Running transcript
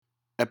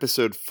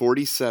Episode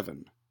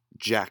 47,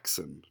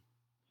 Jackson.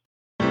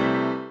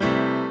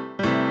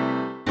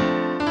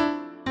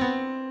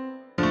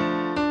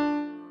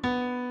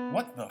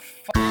 What the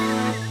fuck?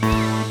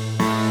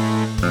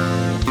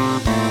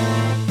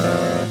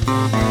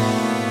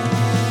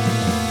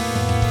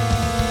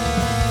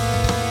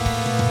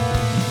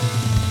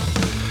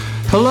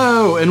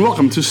 Hello, and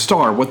welcome to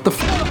Star What the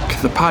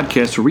Fuck, the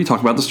podcast where we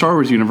talk about the Star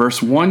Wars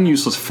universe one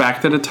useless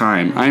fact at a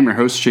time. I'm your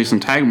host, Jason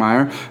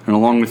Tagmeyer, and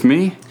along with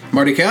me,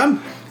 Marty Cobb.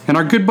 And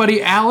our good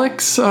buddy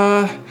Alex.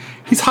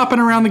 He's hopping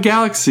around the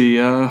galaxy,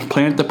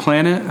 planet to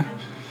planet,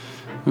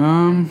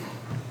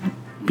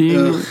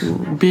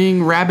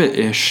 being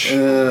rabbit-ish.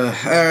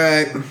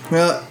 Alright.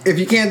 Well, if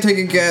you can't take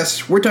a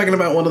guess, we're talking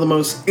about one of the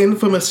most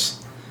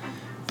infamous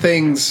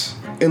things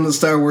in the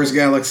Star Wars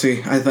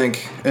galaxy, I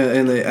think,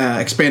 in the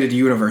expanded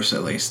universe,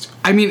 at least.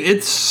 I mean,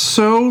 it's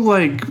so,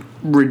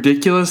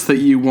 ridiculous that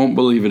you won't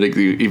believe it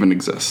even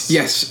exists.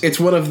 Yes, it's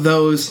one of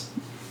those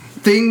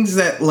things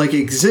that,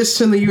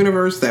 exists in the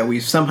universe that we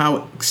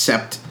somehow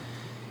accept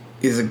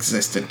is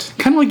existent.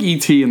 Kind of like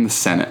E.T. in the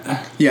Senate.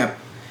 Yeah.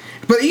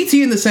 But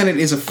E.T. in the Senate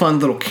is a fun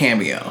little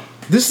cameo.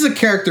 This is a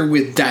character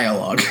with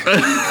dialogue.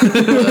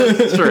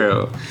 That's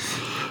true.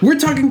 We're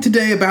talking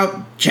today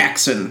about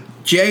Jaxxon.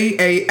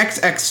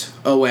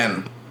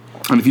 Jaxxon.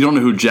 And if you don't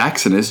know who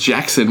Jackson is,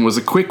 Jackson was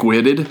a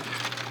quick-witted...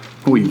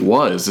 Oh, he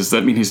was. Does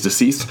that mean he's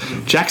deceased?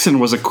 Jackson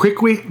was a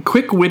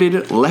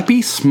quick-witted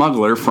leppy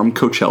smuggler from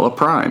Coachella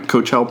Prime.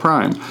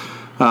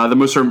 The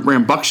most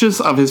rambunctious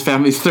of his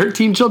family's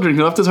 13 children.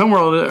 He left his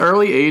homeworld at an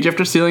early age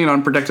after stealing an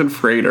unprotected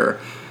freighter.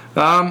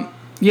 Yeah,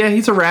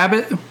 he's a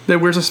rabbit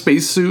that wears a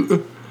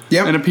spacesuit.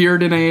 Yep. And he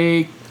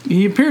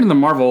appeared in the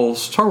Marvel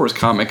Star Wars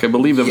comic. I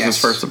believe that was his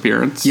first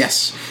appearance.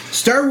 Yes.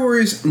 Star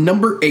Wars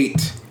number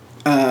 8,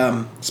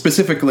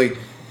 specifically,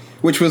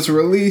 which was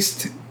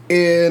released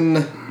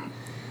in...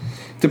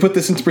 To put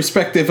this into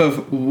perspective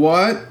of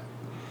what?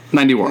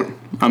 91.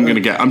 I'm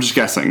just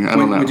guessing. I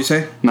don't know. What'd you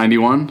say?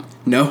 91?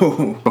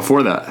 No.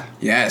 Before that.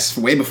 Yes,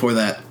 way before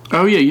that.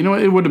 Oh, yeah. You know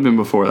what? It would have been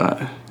before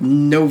that.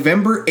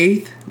 November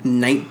 8th,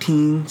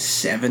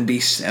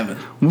 1977.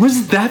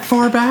 Was that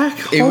far back?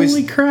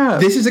 Holy crap.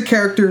 This is a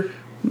character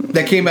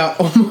that came out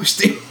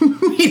almost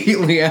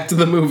immediately after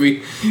the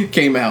movie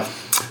came out.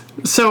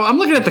 So I'm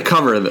looking at the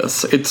cover of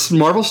this. It's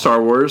Marvel Star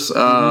Wars,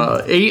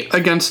 8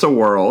 Against a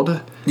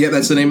World. Yeah,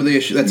 that's the name of the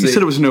issue. You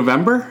said it was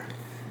November?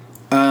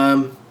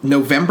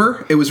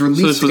 November. It was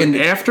released so this was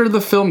after the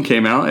film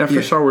came out,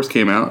 after Star Wars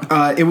came out.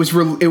 It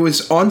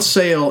was on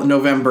sale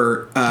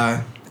November,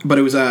 but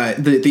it was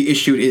the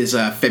issue is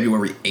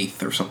February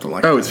 8th or something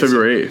like that. Oh, it's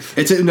February 8th.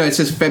 It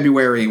says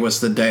February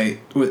was the day.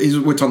 Is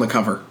what's on the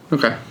cover.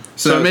 Okay.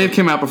 So it may have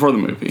came out before the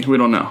movie. We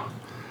don't know.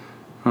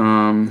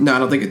 No, I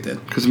don't think it did.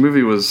 Because the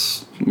movie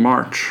was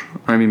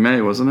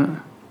May, wasn't it?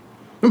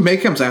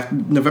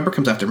 November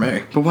comes after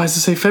May. But why does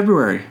it say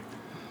February?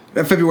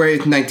 February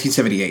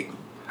 1978.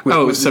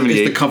 Oh, it was 78.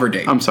 It's the cover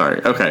date. I'm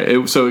sorry.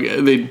 Okay, so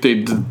they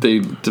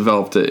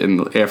developed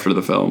it after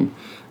the film,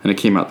 and it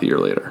came out the year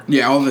later.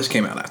 Yeah, all of this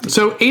came out after.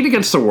 So 8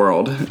 Against the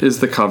World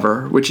is the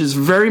cover, which is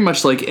very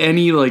much like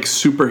any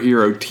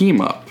superhero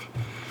team up.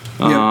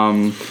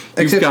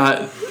 You've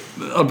got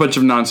a bunch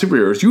of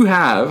non-superheroes. You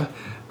have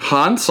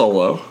Han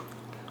Solo,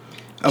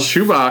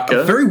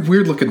 Chewbacca, a very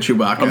weird looking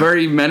Chewbacca, a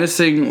very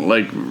menacing,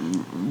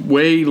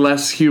 way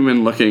less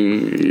human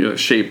looking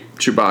shape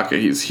Chewbacca.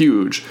 He's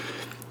huge.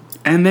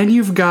 And then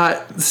you've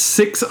got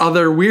 6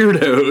 other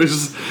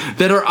weirdos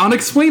that are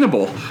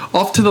unexplainable.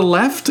 Off to the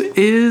left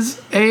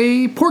is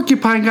a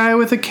porcupine guy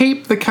with a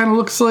cape that kind of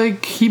looks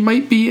like he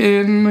might be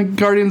in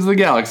Guardians of the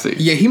Galaxy.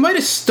 Yeah, he might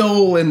have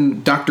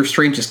stolen Doctor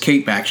Strange's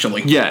cape,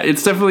 actually. Yeah,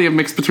 it's definitely a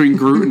mix between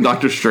Groot and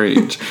Doctor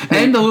Strange.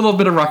 And a little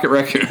bit of Rocket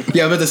Raccoon.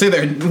 Yeah, I was about to say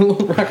there,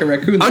 little Rocket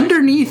Raccoon.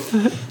 Underneath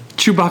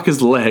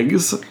Chewbacca's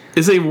legs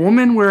is a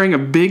woman wearing a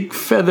big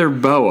feather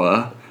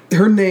boa.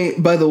 Her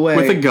name, by the way...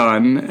 With a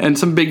gun and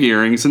some big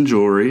earrings and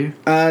jewelry.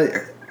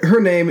 Her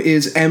name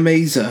is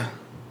Amaza,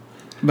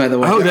 by the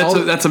way. Oh,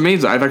 that's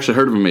Amaza. I've actually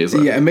heard of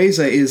Amaza. Yeah,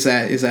 Amaza is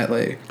that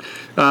lady.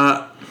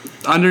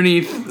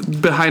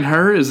 Underneath, behind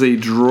her, is a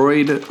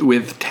droid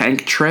with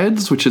tank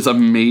treads, which is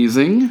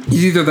amazing.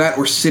 Either that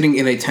or sitting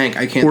in a tank.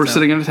 I can't tell.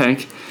 Sitting in a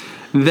tank.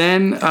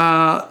 Then,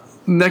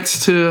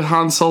 next to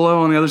Han Solo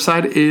on the other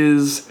side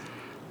is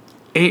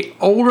a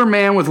older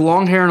man with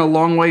long hair and a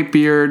long white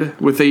beard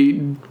with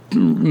a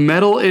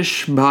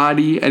metal-ish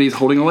body, and he's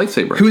holding a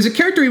lightsaber. Who is a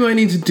character we might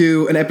need to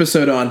do an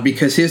episode on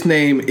because his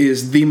name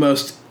is the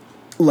most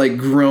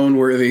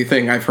groan-worthy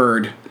thing I've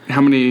heard.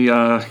 How many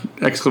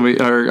exclamation?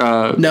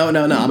 No.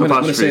 I'm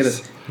going to say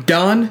this.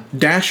 Don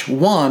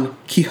Juan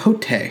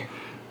Quixote.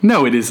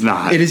 No, it is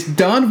not. It is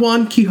Don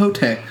Juan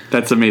Quixote.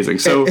 That's amazing.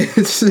 So,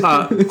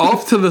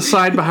 off to the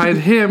side behind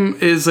him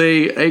is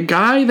a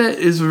guy that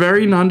is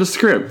very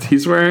nondescript.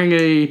 He's wearing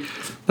a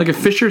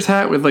fisher's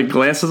hat with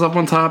glasses up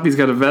on top. He's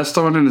got a vest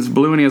on and it's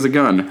blue and he has a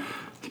gun.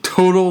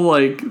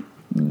 Total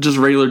just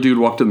regular dude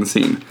walked in the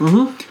scene.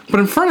 Mm-hmm.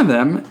 But in front of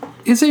them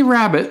is a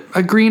rabbit,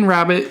 a green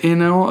rabbit,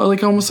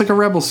 like almost like a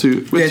rebel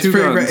suit with two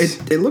guns.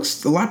 It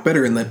looks a lot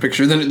better in that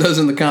picture than it does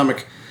in the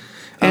comic.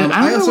 And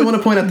I also want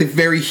to point out the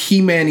very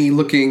He-Man-y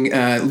looking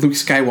Luke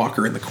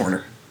Skywalker in the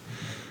corner.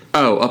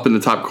 Oh, up in the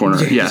top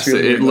corner. Yes,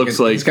 really it looks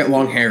like he's got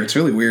long hair. It's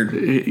really weird.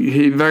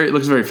 It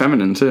looks very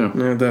feminine too.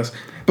 Yeah, it does.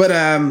 But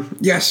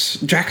yes,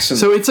 Jackson.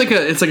 So it's like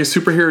a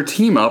superhero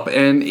team up,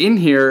 and in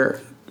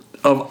here,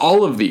 of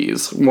all of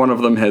these, one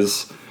of them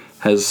has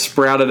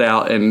sprouted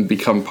out and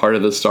become part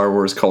of the Star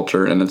Wars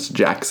culture, and it's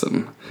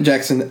Jackson.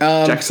 Jackson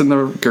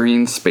the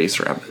green space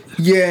rabbit.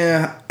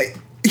 Yeah,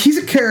 he's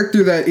a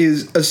character that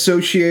is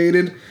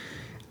associated.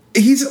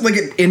 He's like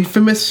an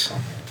infamous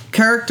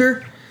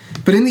character,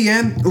 but in the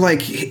end,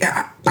 like,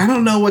 I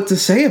don't know what to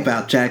say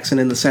about Jackson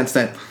in the sense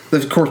that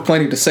there's, of course,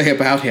 plenty to say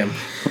about him.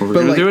 Well, we're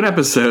going to do an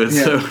episode,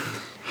 yeah, so...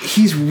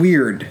 He's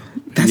weird.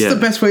 That's the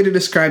best way to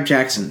describe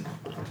Jackson.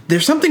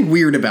 There's something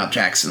weird about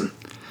Jackson.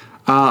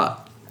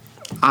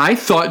 I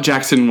thought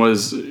Jackson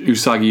was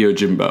Usagi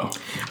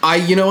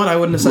Yojimbo. You know what? I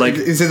wouldn't have said.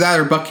 Is it that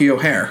or Bucky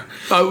O'Hare?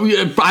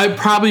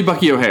 Probably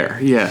Bucky O'Hare.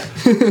 Yeah.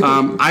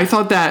 I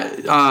thought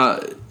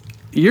that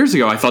years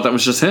ago. I thought that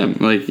was just him.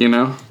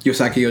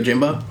 Yosaki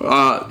Yojimbo.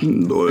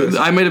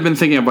 I might have been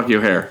thinking of Bucky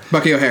O'Hare.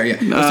 Bucky O'Hare. Yeah.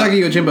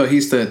 Yosaki Yojimbo.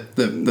 He's the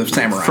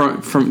samurai.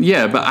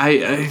 But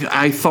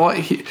I thought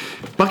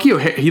Bucky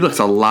O'Hare. He looks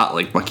a lot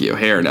like Bucky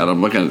O'Hare now that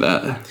I'm looking at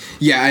that.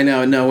 Yeah, I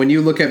know. No, when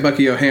you look at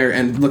Bucky O'Hare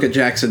and look at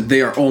Jackson,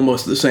 they are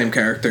almost the same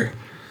character.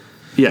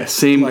 Yeah,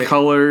 same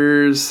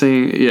colors,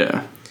 same.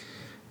 Yeah.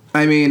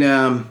 I mean,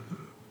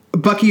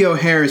 Bucky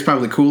O'Hare is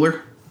probably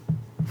cooler.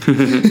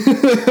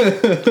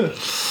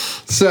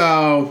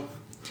 So,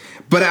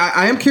 but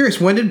I am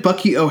curious, when did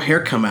Bucky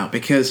O'Hare come out?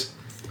 Because...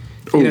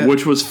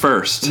 which was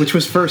first?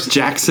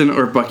 Jackson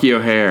or Bucky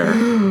O'Hare?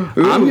 I'm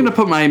going to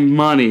put my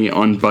money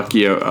on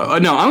Bucky O'Hare.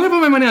 No, I'm going to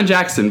put my money on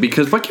Jackson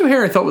because Bucky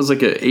O'Hare I thought was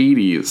like an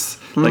 80s.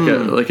 Like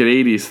an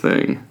 80s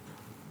thing.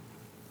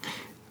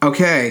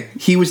 Okay.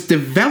 He was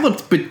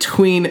developed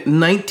between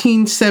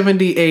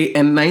 1978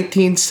 and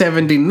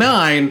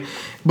 1979,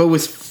 but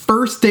was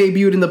first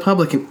debuted in the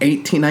public in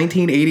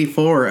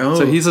 1984. Oh.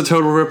 So he's a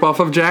total ripoff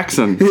of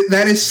Jackson.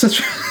 That is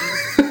such...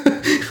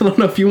 I don't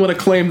know if you want to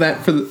claim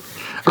that for the...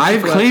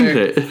 I've claimed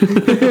it.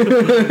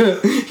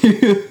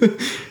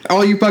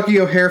 All you Bucky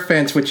O'Hare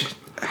fans, which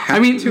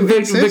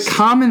the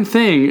common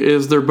thing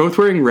is they're both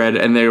wearing red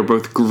and they are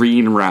both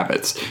green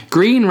rabbits.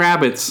 Green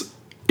rabbits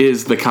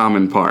is the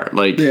common part.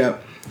 You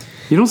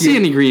don't see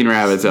any green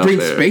rabbits out there.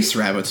 Green space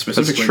rabbits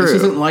specifically. That's true. This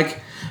isn't like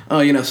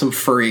some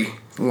furry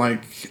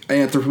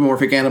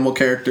anthropomorphic animal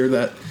character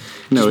that.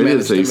 No, it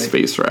is a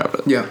space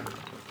rabbit. Yeah.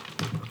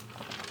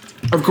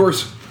 Of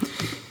course.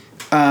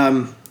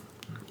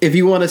 If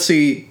you want to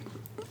see.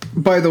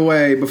 By the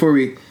way,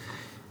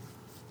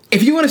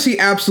 if you want to see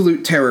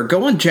absolute terror,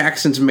 go on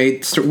Jackson's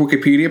made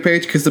Wikipedia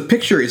page because the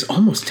picture is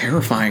almost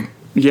terrifying.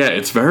 Yeah,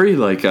 it's very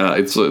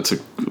it's a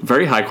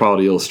very high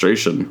quality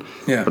illustration.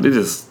 Yeah, but it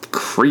is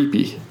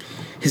creepy.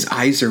 His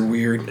eyes are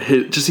weird.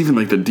 Just even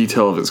the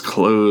detail of his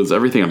clothes,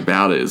 everything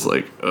about it is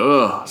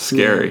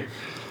scary. Yeah.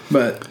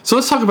 But so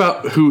let's talk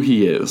about who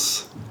he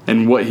is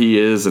and what he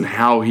is and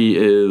how he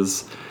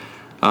is.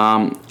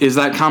 Is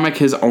that comic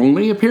his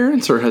only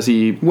appearance, or was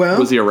he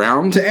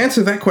around? To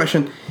answer that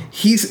question,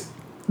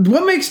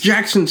 what makes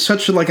Jackson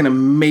such an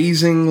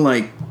amazing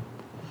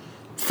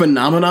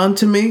phenomenon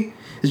to me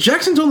is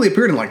Jackson's only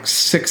appeared in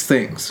 6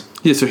 things.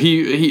 Yeah, so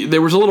he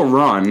there was a little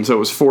run, so it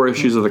was 4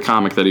 issues of the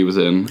comic that he was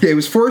in. Yeah, it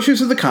was 4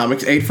 issues of the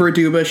comics: 8 for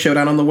Aduba,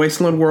 Showdown on the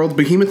Wasteland World,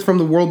 Behemoth from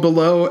the World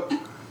Below,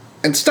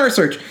 and Star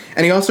Search.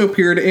 And he also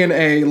appeared in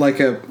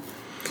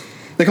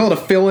they call it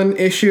a fill-in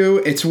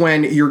issue. It's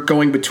when you're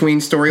going between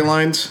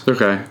storylines.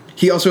 Okay.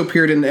 He also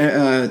appeared in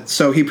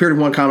he appeared in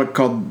one comic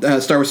called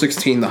Star Wars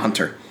 16: The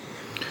Hunter.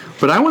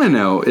 What I want to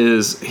know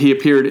is he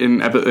appeared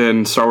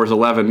in Star Wars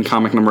 11,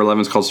 comic number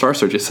 11 is called Star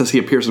Search. It says he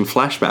appears in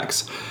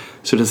flashbacks.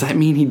 So does that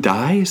mean he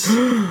dies?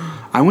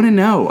 I want to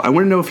know. I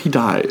want to know if he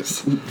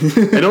dies.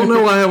 I don't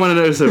know why I want to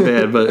know so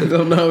bad, but I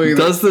don't know either.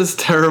 Does this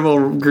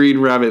terrible green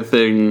rabbit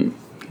thing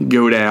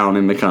go down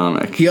in the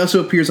comic? He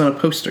also appears on a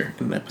poster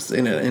in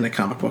a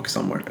comic book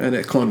somewhere, in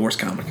a Clone Wars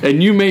comic.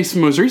 And you most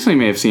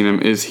recently have seen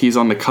him. He's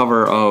on the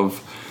cover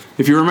of,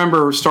 if you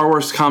remember Star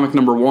Wars comic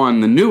number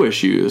 1, the new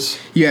issues.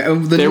 Yeah,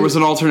 there was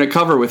an alternate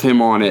cover with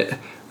him on it.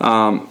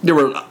 There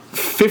were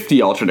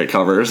 50 alternate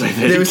covers, I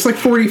think. There was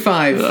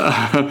 45. No,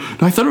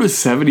 I thought it was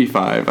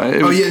 75.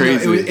 It was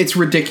crazy. No, it's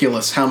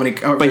ridiculous how many.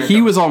 But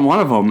he was on one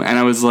of them, and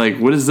I was like,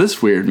 "What is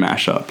this weird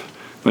mashup?"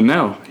 But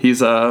no,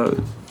 he's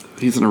an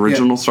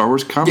original Star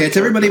Wars comic. Yeah, it's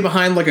everybody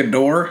behind a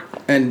door,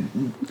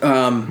 and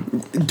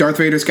Darth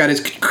Vader's got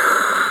his.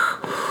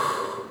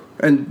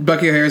 And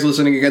Bucky O'Hare's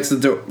listening against the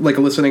door,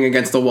 listening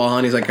against the wall,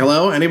 and he's like,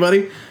 "Hello,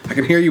 anybody? I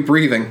can hear you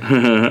breathing."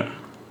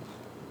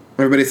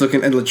 Everybody's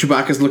looking, and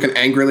Chewbacca's looking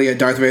angrily at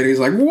Darth Vader. He's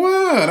like,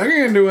 "What? I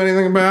can't do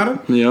anything about it."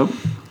 Yep.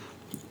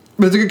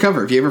 But it's a good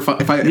cover. If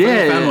I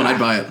ever found one, I'd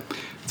buy it.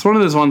 It's one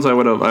of those ones I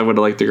would have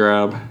liked to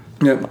grab.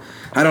 Yep.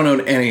 I don't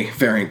own any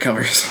variant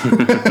covers.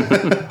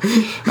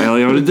 I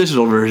only own a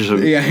digital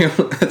version. Yeah,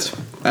 that's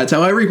That's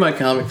how I read my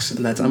comics,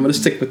 and I'm going to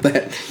stick with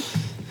that.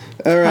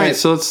 All All right. right,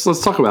 so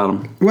let's talk about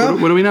him. Well-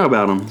 What do we know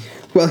about him?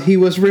 Well, he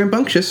was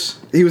rambunctious.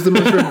 He was the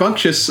most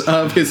rambunctious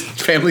of his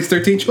family's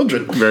 13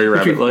 children. Very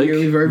rabbit-like.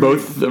 Very-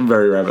 Both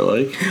very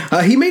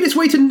rabbit-like. He made his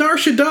way to Nar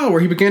Shaddaa, where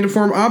he began to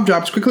form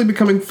objobs, quickly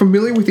becoming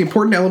familiar with the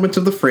important elements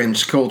of the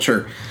Fringe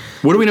culture.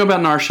 What do we know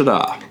about Nar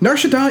Shaddaa? Nar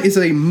Shaddaa is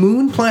a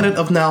moon planet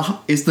of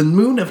the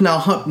moon of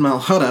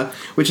Malhutta,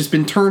 which has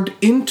been turned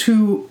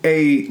into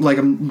a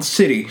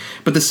city,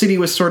 but the city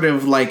was sort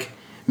of like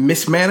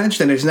mismanaged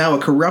and is now a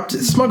corrupt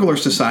smuggler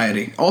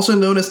society, also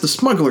known as the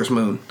Smuggler's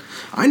Moon.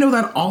 I know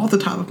that all at the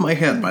top of my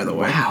head, by the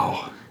way.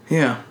 Wow.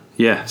 Yeah.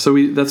 Yeah, so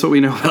that's what we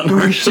know about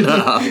Nar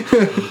Shaddaa.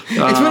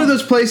 It's one of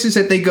those places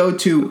that they go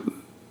to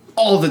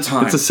all the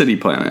time. It's a city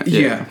planet.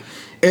 Yeah.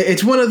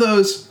 It's one of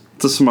those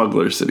It's a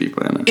smuggler city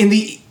planet. in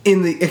the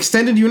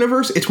extended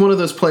universe. It's one of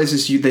those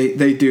places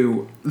they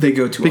go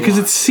to Because a lot.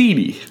 it's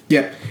seedy.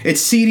 Yeah,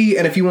 it's seedy,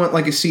 and if you want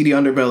like a seedy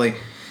underbelly,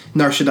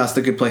 Nar Shaddaa's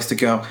the good place to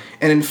go.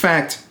 And in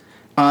fact,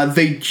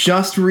 they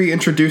just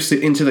reintroduced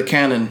it into the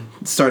canon,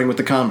 starting with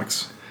the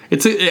comics.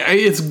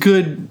 It's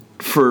good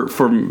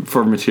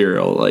for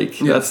material. Like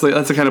that's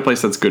the kind of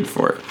place that's good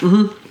for it.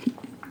 And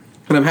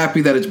I'm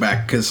happy that it's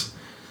back because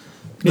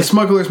the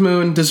Smuggler's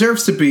Moon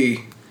deserves to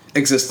be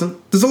existent.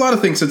 There's a lot of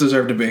things that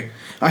deserve to be.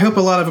 I hope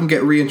a lot of them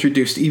get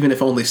reintroduced, even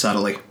if only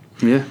subtly.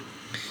 Yeah.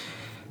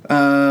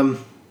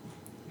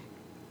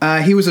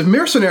 He was a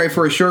mercenary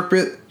for a short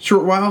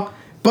while,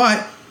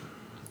 but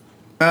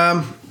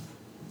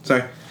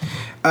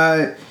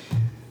but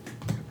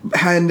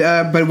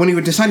when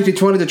he decided he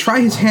wanted to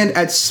try his hand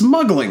at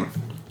smuggling,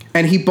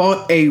 and he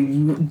bought a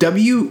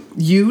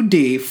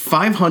WUD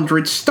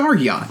 500 star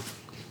yacht,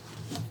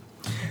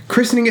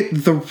 christening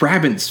it the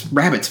Rabbit's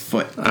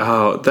Foot.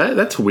 Oh,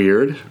 that's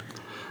weird.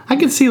 I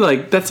can see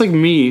that's like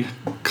me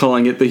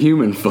calling it the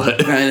human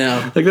foot. I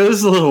know. Like that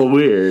is a little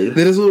weird.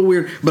 That is a little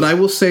weird, but I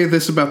will say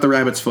this about the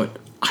Rabbit's Foot.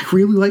 I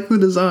really like the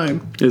design.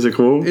 Is it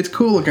cool? It's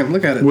cool looking.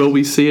 Look at it. Will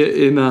we see it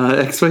in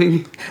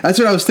X-Wing? That's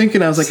what I was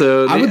thinking. I was like,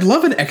 So I would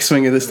love an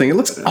X-Wing of this thing. It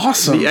looks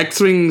awesome. The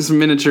X-Wing's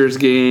miniatures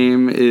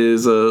game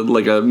is a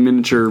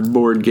miniature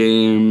board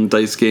game,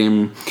 dice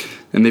game,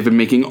 and they've been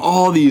making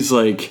all these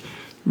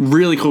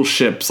really cool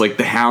ships like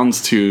the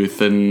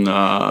Houndstooth and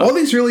all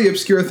these really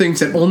obscure things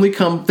that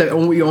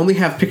we only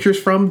have pictures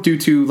from due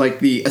to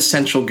the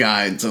essential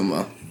guides and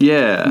the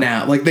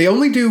now they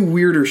only do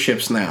weirder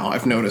ships now.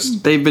 I've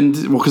noticed they've been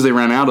because they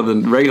ran out of the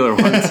regular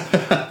ones,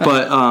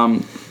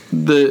 but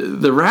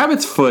the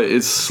Rabbit's Foot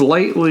is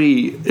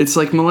it's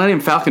like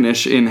Millennium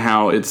Falcon-ish in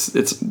how it's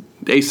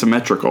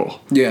asymmetrical.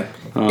 Yeah,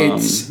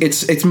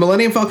 it's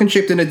Millennium Falcon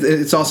shaped, and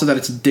it's also that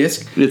it's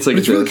disc. It's like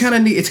it's really kind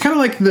of neat. It's kind of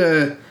like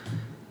the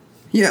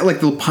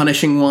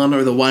Punishing One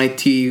or the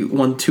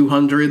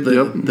YT-1200,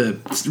 the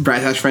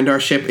Radhash Frendar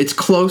ship. It's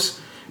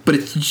close, but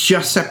it's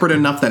just separate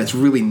enough that it's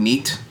really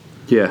neat.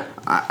 Yeah,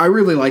 I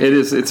really like it. It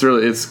is. It's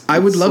really. I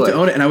would love to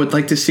own it, and I would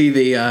like to see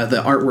the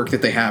artwork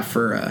that they have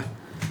for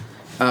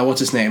what's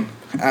his name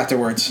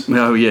afterwards.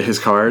 Oh yeah, his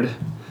card.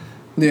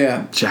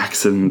 Yeah,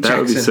 Jackson. That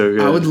would be so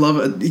good. I would love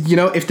it.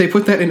 If they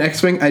put that in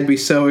X-Wing, I'd be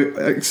so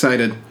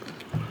excited.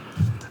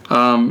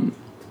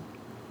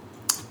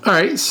 All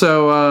right,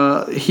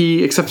 so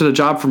he accepted a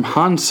job from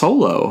Han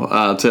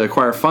Solo to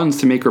acquire funds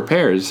to make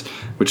repairs,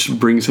 which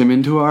brings him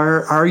into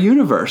our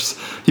universe.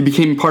 He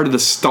became part of the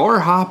Star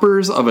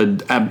Hoppers of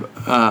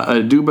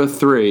Aduba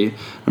 3,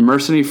 a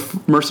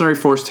mercenary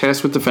force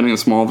tasked with defending a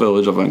small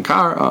village of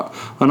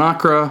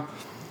Anakra.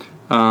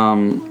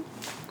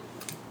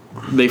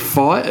 They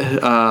fought.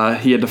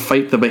 He had to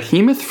fight the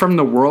behemoth from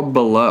the world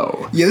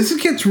below. Yeah, this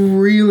gets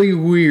really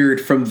weird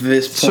from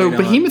this point So on.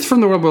 behemoth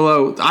from the world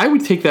below, I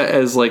would take that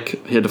as he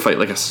had to fight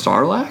a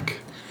Sarlacc.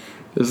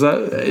 Is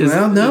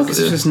that? No, because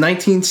it's just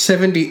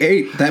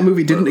 1978. That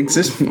movie didn't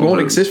exist. Won't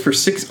exist for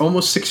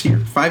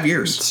 5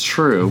 years. It's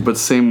true, but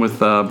same with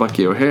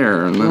Bucky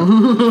O'Hare, and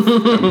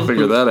haven't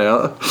figured that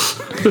out.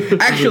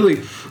 Actually,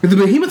 the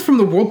behemoth from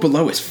the world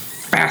below is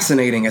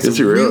fascinating. It's Is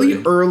he really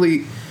really?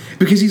 early,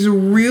 because he's a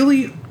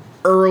really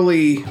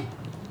early,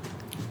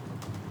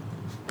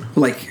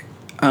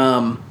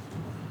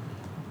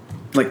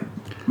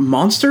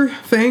 monster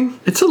thing.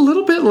 It's a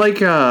little bit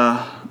like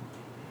I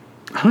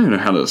don't even know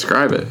how to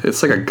describe it.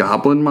 It's like a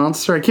goblin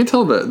monster. I can't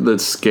tell the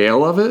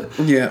scale of it.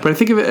 Yeah. But I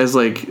think of it as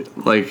like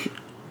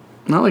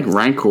not like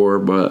Rancor,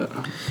 but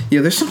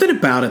Yeah, there's something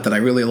about it that I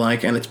really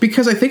like, and I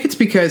think it's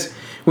because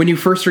when you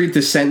first read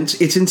this sentence,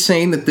 it's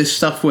insane that this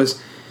stuff was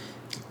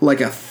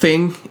a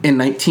thing in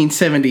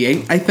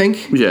 1978. I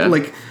think. Yeah.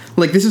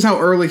 Like this is how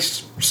early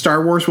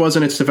Star Wars was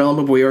in its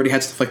development, but we already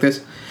had stuff like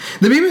this.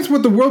 The behemoth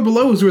with the world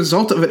below was a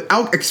result of an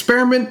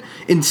experiment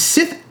in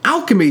Sith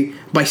alchemy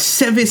by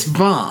Sevis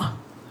Va.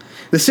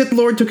 The Sith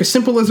Lord took a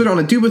simple lizard on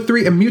Aduba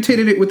 3 and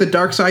mutated it with the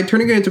dark side,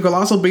 turning it into a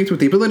colossal beast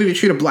with the ability to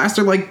shoot a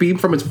blaster-like beam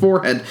from its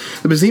forehead.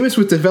 The behemoth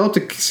was developed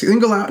to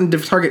single out and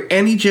target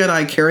any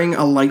Jedi carrying a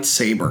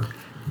lightsaber.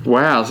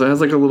 Wow, so it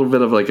has like a little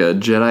bit of like a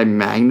Jedi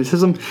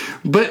magnetism.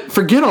 But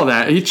forget all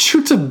that. It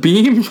shoots a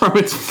beam from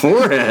its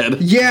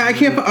forehead. Yeah, I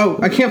can't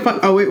find.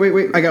 Oh,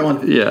 wait. I got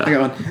one. Yeah. I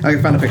got one.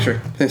 I found a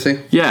picture. Can I see?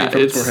 Yeah,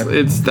 From its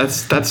forehead.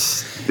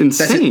 that's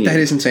insane. That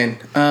is insane.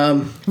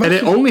 And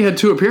it only had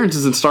 2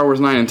 appearances in Star Wars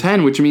 9 and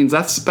 10, which means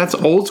that's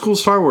old school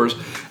Star Wars,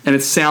 and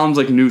it sounds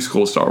like new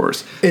school Star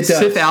Wars. It does.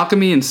 Sith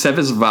Alchemy and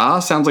Sevis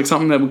Va sounds like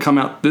something that would come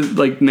out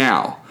like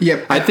now.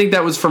 Yep. I think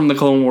that was from the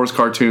Clone Wars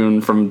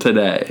cartoon from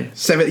today.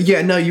 7.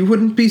 Yeah, no, you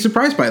wouldn't be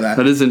surprised by that.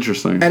 That is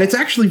interesting. And it's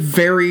actually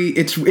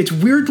it's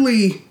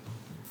weirdly,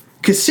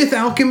 because Sith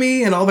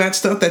Alchemy and all that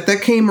stuff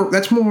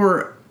that's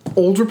more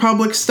Old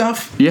Republic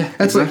stuff. Yeah,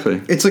 that's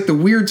exactly. It's like the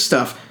weird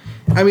stuff.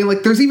 I mean,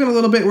 like, there's even a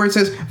little bit where it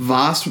says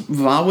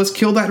Va was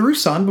killed at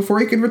Ruusan before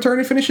he could return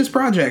and finish his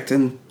project.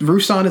 And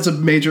Ruusan is a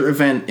major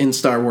event in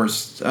Star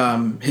Wars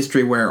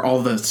history where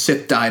all the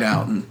Sith died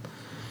out. And,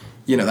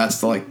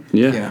 that's the, like,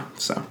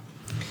 so.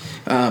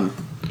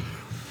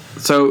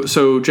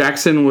 So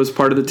Jackson was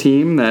part of the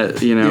team that,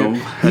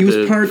 had he was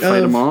to part fight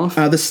of him off.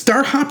 the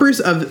Starhoppers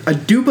of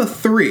Aduba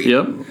 3.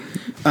 Yep.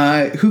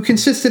 Who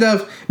consisted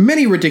of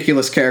many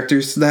ridiculous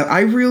characters that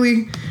I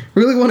really,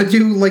 really want to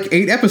do like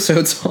 8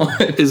 episodes on.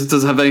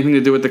 Does it have anything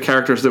to do with the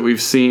characters that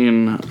we've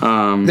seen?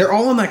 They're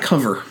all on that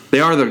cover. They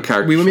are the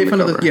characters. We made from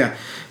fun the of cover.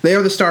 they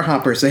are the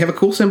Starhoppers. They have a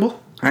cool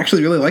symbol. I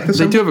actually really like the They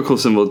symbol. do have a cool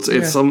symbol.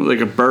 It's some like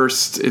a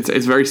burst.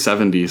 It's very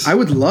 70s. I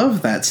would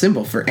love that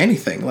symbol for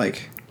anything.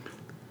 Like,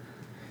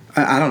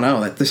 I don't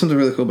know. There's something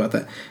really cool about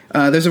that.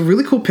 There's a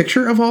really cool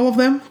picture of all of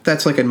them.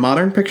 That's like a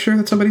modern picture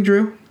that somebody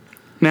drew.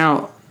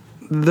 Now,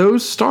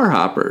 those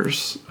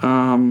Starhoppers,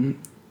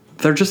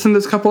 they're just in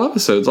this couple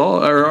episodes,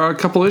 or a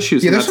couple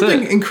issues. Yeah, and there's that's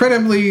something it.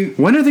 incredibly.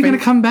 When are they going to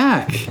come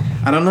back?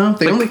 I don't know.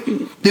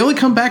 They only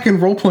come back in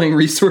role playing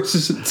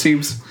resources. It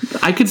seems.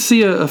 I could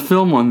see a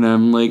film on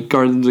them, like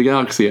Guardians of the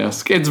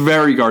Galaxy-esque. It's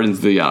very Guardians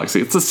of the Galaxy.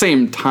 It's the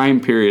same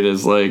time period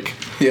as like,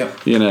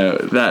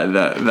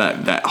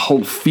 that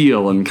whole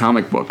feel in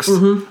comic books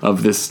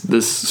of this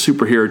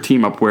superhero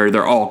team up where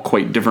they're all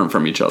quite different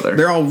from each other.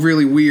 They're all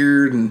really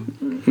weird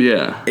and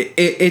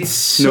it's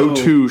so, no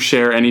two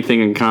share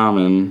anything in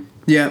common.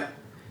 Yeah.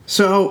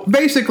 So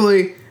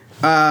basically,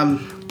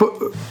 But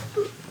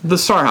the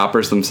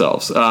Starhoppers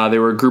themselves, they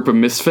were a group of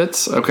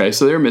misfits. Okay,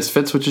 so they were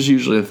misfits, which is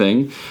usually a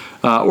thing.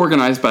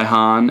 Organized by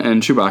Han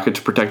and Chewbacca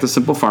to protect the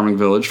simple farming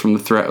village from the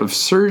threat of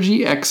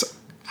Sergi X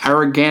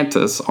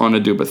Arrogantis on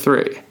Aduba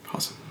 3.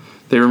 Awesome.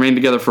 They remained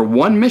together for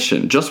one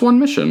mission, just one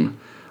mission.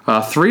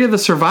 3 of the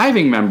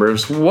surviving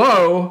members,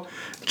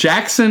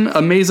 Jackson,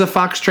 Ameza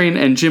Foxtrain,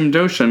 and Jim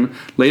Doshin,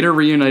 later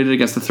reunited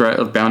against the threat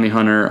of bounty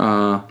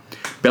hunter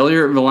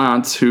Bellier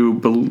Valance,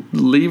 who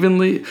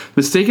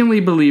mistakenly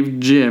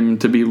believed Jim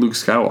to be Luke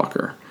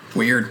Skywalker.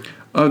 Weird.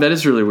 Oh, that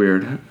is really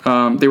weird.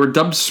 They were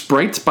dubbed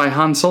sprites by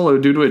Han Solo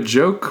due to a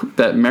joke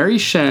that Mary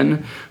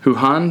Shen, who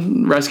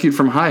Han rescued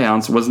from High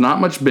Hounds, was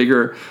not much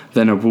bigger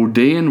than a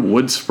Wudean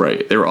wood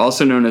sprite. They were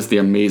also known as the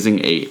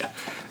Amazing 8.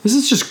 This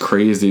is just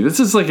crazy.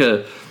 This is like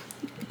a...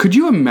 Could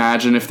you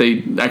imagine if they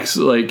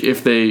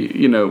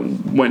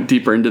went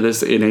deeper into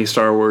this in a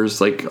Star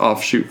Wars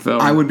offshoot film?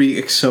 I would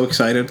be so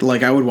excited.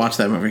 Like, I would watch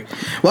that movie.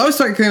 Well, I was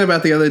talking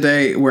about the other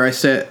day where I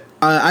said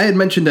I had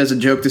mentioned as a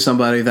joke to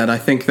somebody that I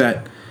think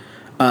that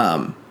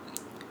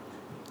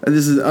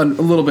this is a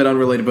little bit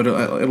unrelated, but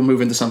it'll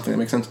move into something that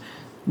makes sense.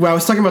 Well, I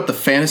was talking about the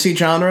fantasy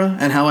genre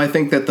and how I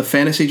think that the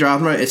fantasy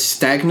genre is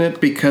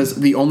stagnant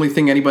because the only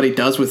thing anybody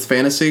does with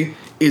fantasy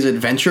is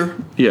adventure.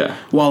 Yeah.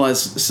 While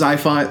as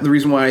sci-fi, the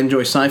reason why I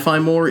enjoy sci-fi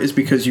more is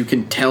because you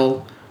can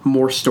tell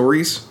more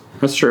stories.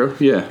 That's true,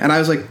 yeah. And I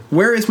was like,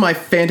 where is my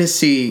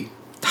fantasy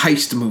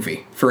heist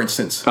movie, for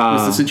instance,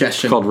 was the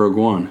suggestion. It's called Rogue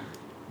One.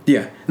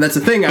 Yeah. And that's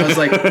the thing. I was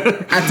like,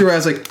 I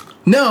was like,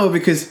 no,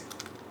 because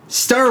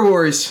Star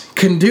Wars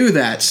can do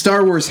that.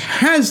 Star Wars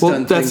has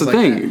done that's things the like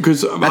thing, that.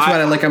 because That's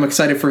why I'm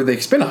excited for the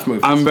spin-off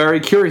movies. I'm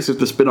very curious if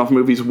the spin-off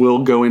movies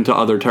will go into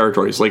other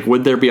territories. Like,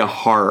 would there be a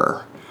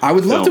horror? I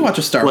would love to watch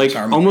a Star Wars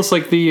horror movie. Almost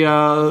like the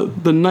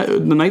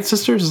Night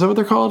Sisters. Is that what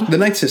they're called? The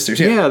Night Sisters.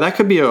 Yeah. Yeah, that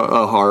could be a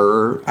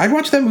horror. I'd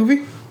watch that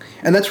movie,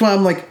 and that's why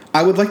I'm like,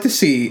 I would like to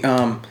see.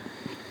 So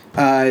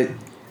to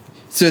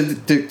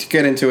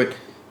get into it,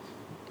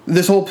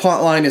 this whole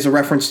plot line is a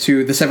reference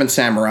to The Seven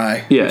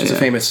Samurai, which is a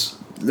famous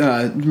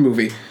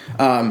movie.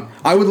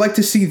 I would like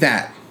to see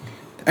that.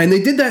 And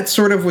they did that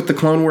sort of with the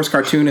Clone Wars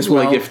cartoon as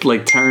well. Like if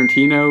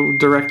Tarantino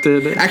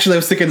directed. Actually, I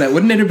was thinking that.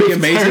 Wouldn't it be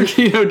amazing?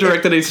 Tarantino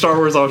directed a Star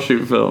Wars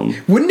offshoot film.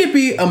 Wouldn't it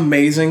be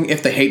amazing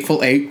if The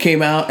Hateful Eight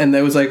came out and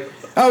there was like,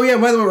 oh yeah,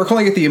 by the way, we're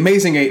calling it The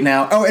Amazing Eight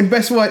now. Oh, and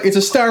guess what? It's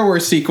a Star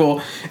Wars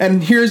sequel.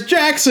 And here's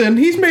Jackson.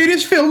 He's made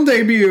his film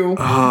debut.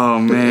 Oh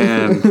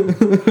man,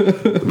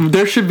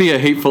 there should be a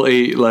Hateful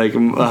Eight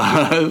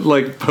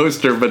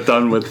poster, but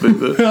done with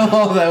the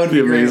Oh, that would be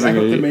Amazing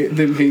great. Eight.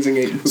 The Amazing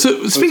Eight.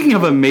 So, speaking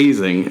of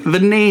amazing,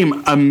 the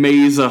name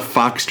Ameza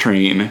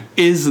Foxtrain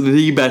is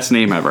the best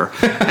name ever.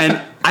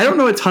 And I don't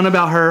know a ton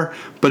about her,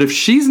 but if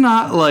she's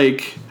not,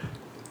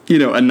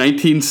 a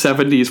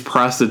 1970s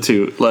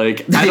prostitute.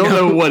 Like, I don't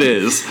know what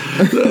is.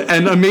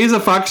 And Amaza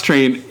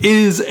Foxtrain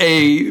is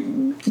a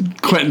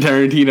Quentin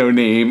Tarantino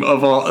name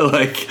of all.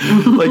 Like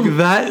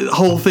that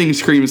whole thing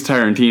screams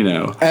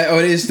Tarantino.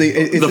 It is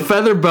the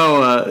feather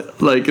boa,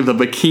 like the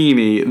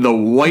bikini, the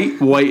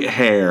white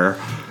hair,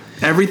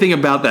 everything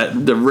about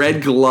that, the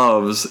red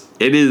gloves.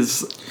 It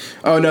is.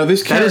 Oh no,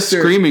 this character that is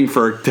screaming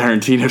for a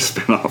Tarantino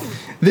spinoff.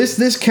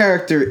 This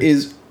character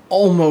is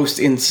almost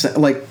insane.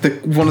 Like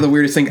one of the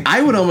weirdest things.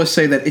 I would almost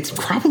say that it's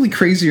probably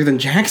crazier than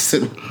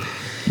Jackson.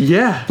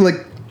 Yeah.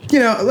 Like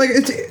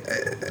it's.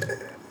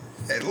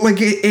 Like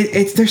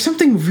it's there's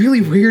something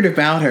really weird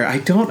about her. I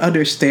don't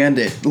understand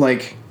it.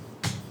 Like,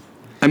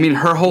 I mean,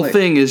 her whole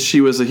thing is she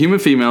was a human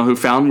female who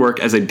found work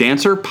as a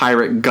dancer,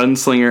 pirate,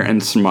 gunslinger,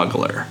 and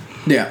smuggler.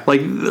 Yeah,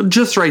 like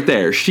just right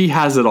there, she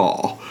has it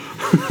all.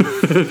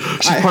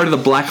 She's part of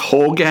the Black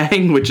Hole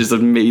Gang, which is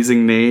an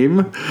amazing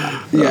name.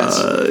 Yes,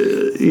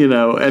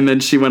 and then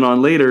she went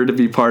on later to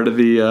be part of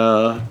the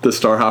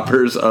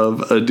Starhoppers of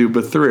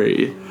Aduba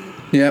 3.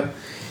 Yep,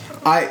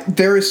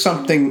 there is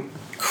something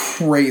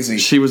crazy.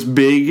 She was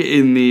big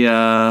in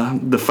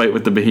the fight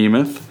with the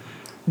behemoth.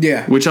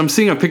 Yeah, which I'm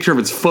seeing a picture of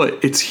its foot.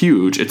 It's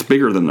huge. It's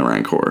bigger than the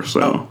Rancor.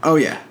 So oh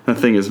yeah, that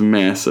thing is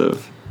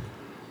massive.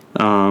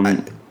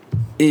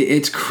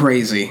 It's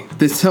crazy.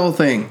 This whole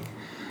thing.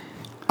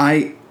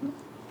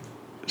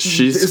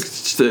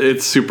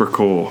 It's super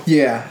cool.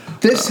 Yeah,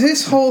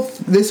 this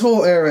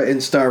whole era in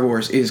Star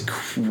Wars is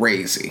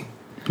crazy.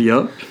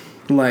 Yep.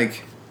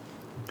 Like,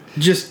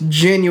 just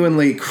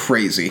genuinely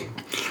crazy.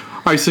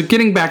 All right, so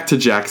getting back to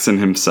Jackson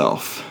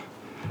himself,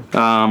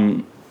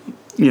 Green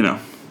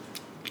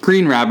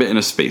Rabbit in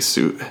a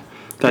spacesuit.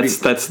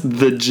 That's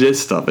the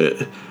gist of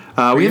it.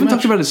 We haven't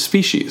talked about his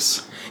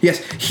species.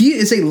 Yes, he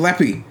is a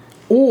Leppy,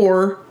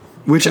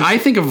 which I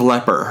think of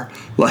leper.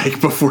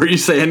 Like, before you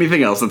say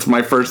anything else, that's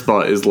my first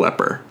thought is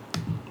leper.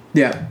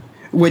 Yeah,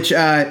 which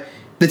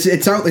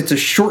it's a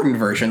shortened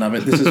version of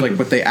it. This is like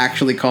what they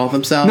actually call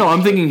themselves. No,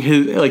 I'm thinking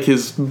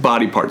his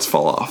body parts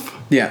fall off.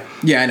 Yeah,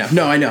 I know.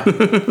 No, I know.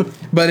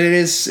 But it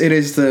is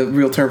the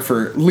real term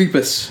for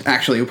Lepus.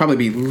 Actually, it would probably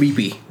be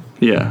Leapy.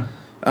 Yeah.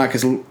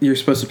 Because you're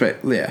supposed to pay.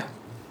 Yeah.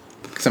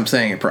 Because I'm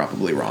saying it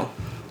probably wrong.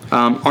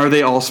 Are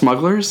they all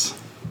smugglers?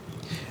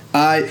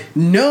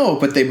 No,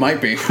 but they might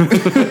be.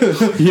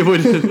 You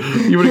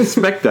would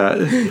expect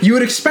that. You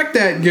would expect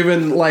that,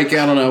 given, like,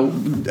 I don't know,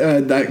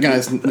 that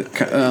guy's.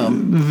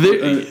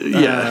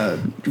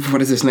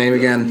 What is his name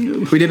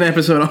again? We did an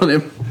episode on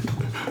him.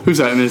 Who's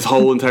that in his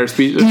whole entire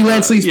speech?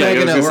 Elan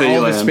Spagano, where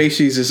all the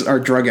species are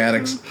drug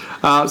addicts.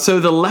 So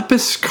the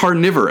Lepus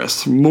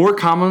carnivorous, more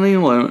commonly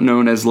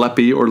known as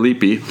Leppy or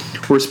Leapy,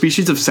 were a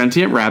species of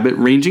sentient rabbit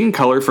ranging in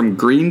color from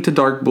green to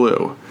dark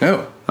blue.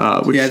 Oh.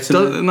 Which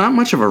not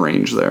much of a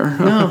range there.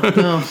 No.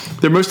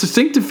 Their most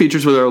distinctive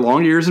features were their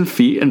long ears and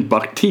feet and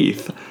buck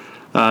teeth.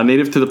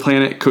 Native to the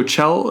planet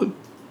Kochel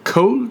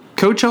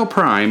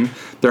Prime,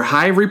 their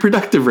high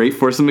reproductive rate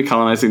forced them to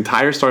colonize the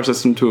entire star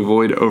system to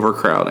avoid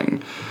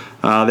overcrowding.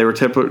 They were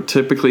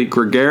typically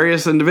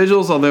gregarious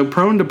individuals, although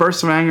prone to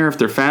bursts of anger if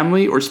their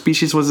family or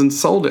species was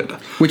insulted.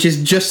 Which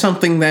is just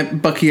something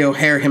that Bucky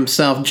O'Hare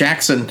himself,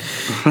 Jackson,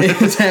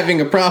 is having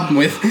a problem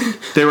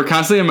with. They were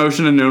constantly in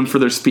motion and known for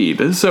their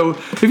speed. So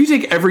if you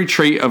take every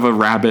trait of a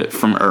rabbit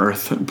from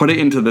Earth, put it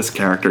into this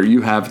character,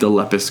 you have the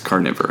Lepus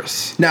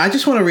carnivorous. Now, I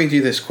just want to read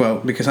you this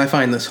quote because I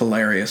find this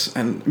hilarious,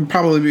 and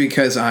probably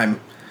because I'm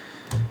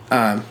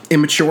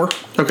immature.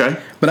 Okay.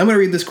 But I'm going to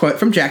read this quote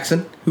from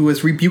Jackson, who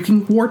was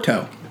rebuking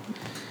Warto.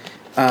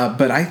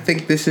 But I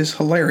think this is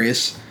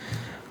hilarious.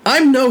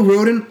 I'm no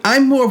rodent.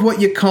 I'm more of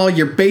what you call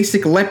your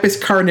basic Lepus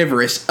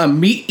carnivorous, a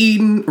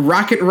meat-eating,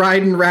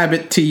 rocket-riding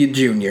rabbit to you,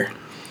 Junior.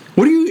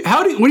 What do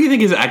you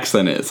think his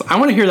accent is? I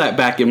want to hear that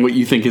back in what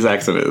you think his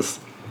accent is.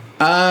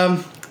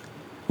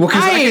 Well,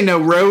 I ain't no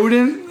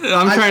rodent.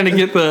 I'm trying to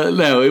get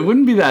no. It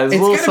wouldn't be that. It's a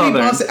little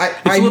southern. It's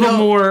a little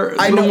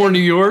more New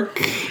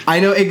York. I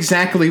know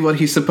exactly what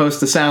he's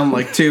supposed to sound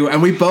like too,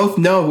 and we both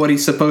know what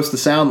he's supposed to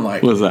sound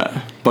like. What's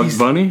that? Bugs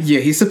Bunny? Yeah,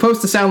 he's supposed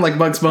to sound like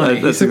Bugs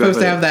Bunny. He's supposed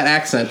to have that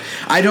accent.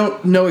 I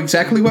don't know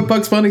exactly what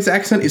Bugs Bunny's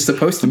accent is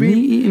supposed to be.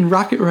 Meat eating,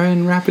 rocket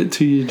riding, rabbit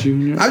to you,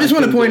 Junior. I just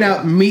want to point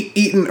out, meat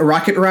eating,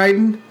 rocket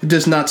riding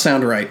does not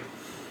sound right.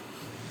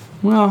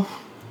 Well,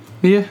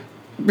 yeah.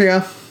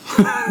 Yeah.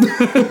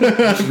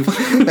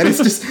 That is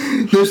just,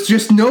 there's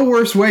just no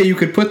worse way you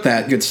could put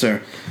that, good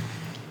sir.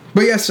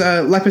 But yes,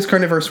 Lepus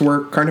carnivorous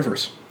were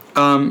carnivores.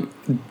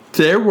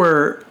 There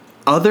were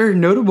other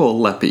notable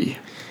Leppy.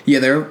 Yeah,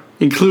 there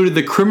included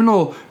the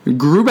criminal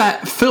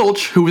Grubat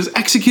Filch, who was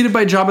executed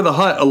by Jabba the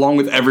Hutt along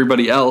with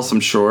everybody else, I'm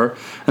sure,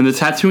 and the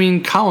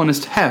Tatooine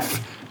colonist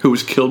Hef, who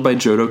was killed by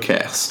Jodo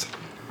Kast.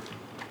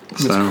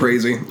 That's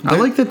crazy. I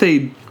like that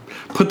they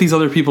put these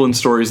other people in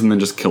stories and then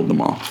just killed them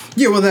off.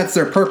 Yeah, well, that's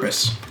their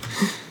purpose.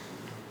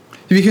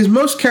 Because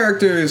most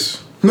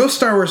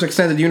Star Wars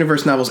Extended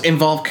Universe novels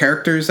involve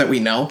characters that we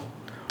know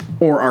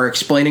or are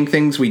explaining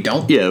things we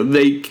don't. Yeah,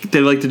 they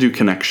like to do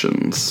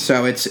connections.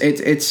 So it's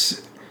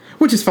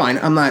which is fine.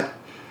 I'm not.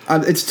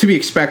 It's to be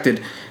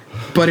expected.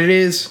 but it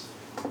isn't.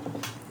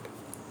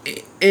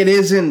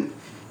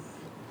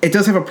 It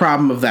does have a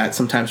problem of that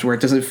sometimes, where it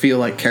doesn't feel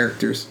like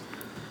characters.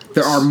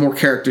 There are more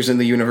characters in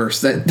the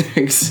universe that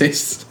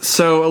exist.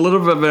 So a little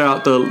bit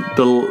about the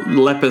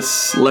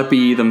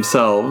Lepi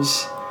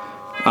themselves.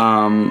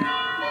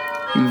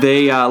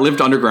 They lived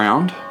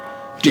underground,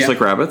 just like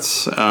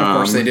rabbits. Of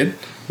course they did.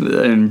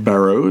 In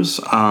burrows.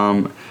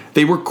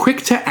 They were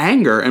quick to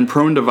anger and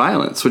prone to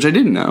violence, which I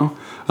didn't know.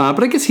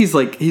 But I guess he's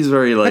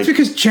very like... That's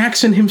because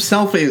Jackson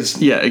himself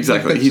is. Yeah,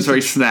 exactly. He's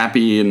very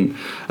snappy, and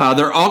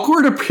their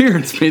awkward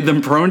appearance made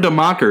them prone to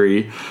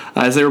mockery,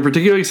 as they were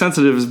particularly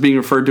sensitive as being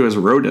referred to as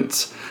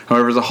rodents.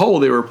 However, as a whole,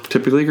 they were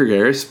typically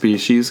gregarious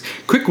species,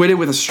 quick-witted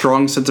with a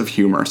strong sense of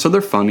humor. So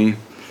they're funny.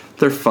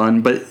 They're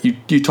fun, but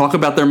you talk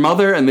about their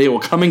mother, and they will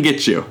come and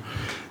get you.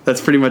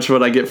 That's pretty much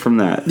what I get from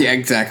that. Yeah,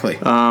 exactly.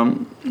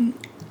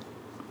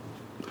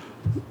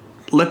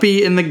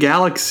 Lepi in the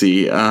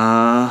Galaxy.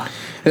 I'm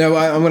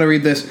going to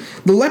read this.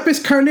 The Lepus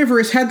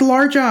carnivorous had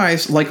large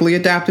eyes, likely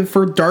adapted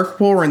for dark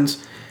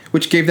warrens,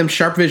 which gave them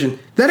sharp vision.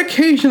 That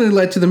occasionally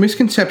led to the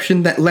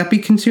misconception that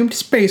Lepi consumed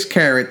space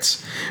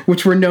carrots,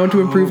 which were known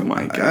to improve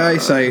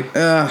eyesight.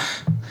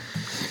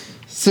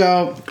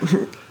 So,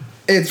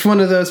 it's one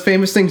of those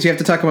famous things you have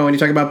to talk about when you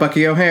talk about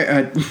Bucky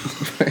O'Hare.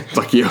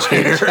 Bucky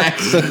O'Hare.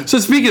 So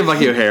speaking of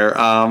Bucky O'Hare,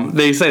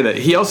 they say that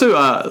he also,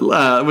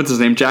 what's his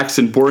name,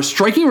 Jackson, bore a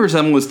striking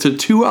resemblance to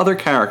two other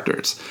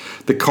characters.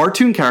 The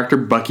cartoon character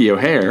Bucky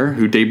O'Hare,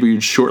 who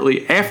debuted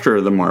shortly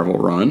after the Marvel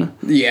run.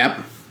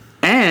 Yep.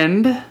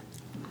 And,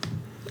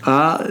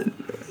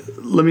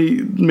 let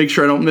me make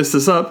sure I don't mess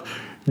this up,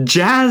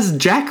 Jazz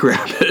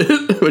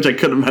Jackrabbit, which I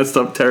could have messed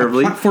up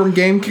terribly. Platform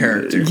game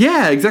character.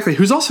 Yeah, exactly.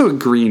 Who's also a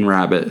Green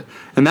Rabbit.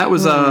 And that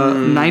was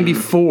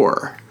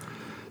 94.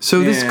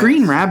 So this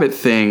Green Rabbit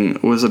thing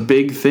was a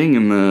big thing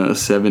in the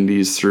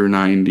 70s through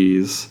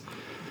 90s.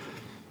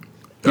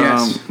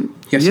 Yes.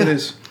 It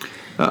is.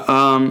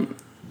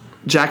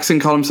 Jackson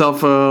called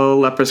himself a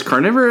Lepus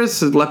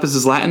carnivorous. Lepus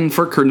is Latin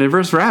for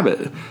carnivorous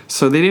rabbit.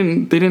 So they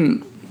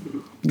didn't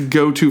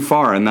go too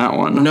far in that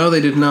one. No, they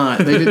did not.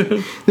 They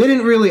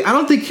didn't really. I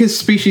don't think his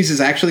species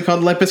is actually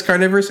called Lepus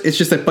carnivorous. It's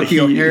just that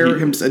Bucky O'Hare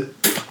himself,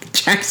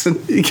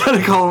 Jackson. You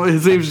gotta call him.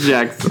 His name's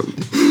Jackson.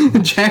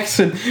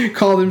 Jackson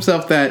called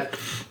himself that.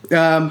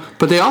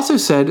 But they also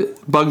said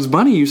Bugs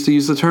Bunny used to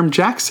use the term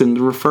Jackson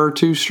to refer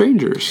to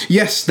strangers.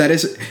 Yes, that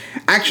is.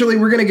 Actually,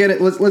 we're gonna get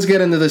it. Let's get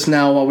into this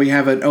now while we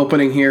have an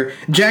opening here.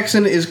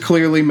 Jackson is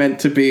clearly meant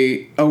to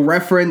be a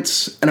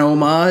reference, an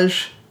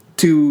homage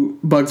to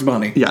Bugs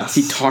Bunny. Yes.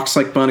 He talks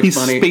like Bunny. He's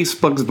Space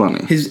Bugs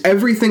Bunny. His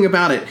everything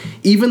about it.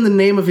 Even the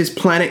name of his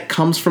planet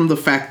comes from the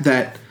fact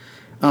that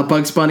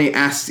Bugs Bunny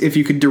asked if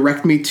you could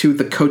direct me to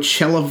the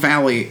Coachella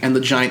Valley and the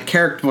Giant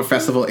Character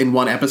Festival in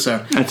one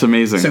episode. That's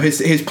amazing. So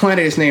his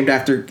planet is named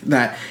after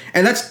that.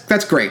 And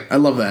that's great. I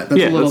love that.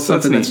 That's a little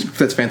something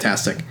that's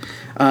fantastic.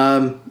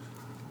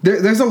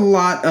 There's a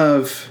lot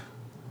of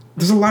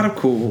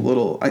cool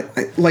little... I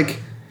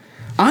like,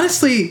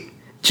 honestly...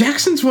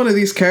 Jackson's one of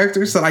these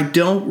characters that I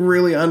don't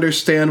really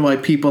understand why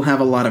people have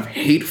a lot of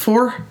hate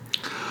for.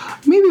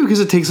 Maybe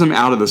because it takes them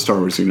out of the Star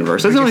Wars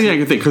universe. That's the only thing I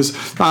can think. Because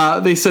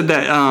they said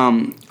that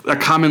a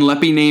common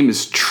Lepi name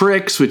is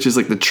Trix, which is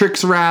like the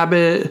Trix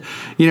rabbit.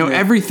 You know,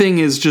 everything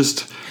is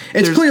just...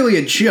 It's clearly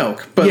a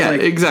joke. But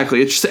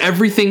exactly. It's just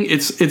everything...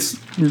 It's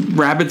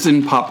rabbits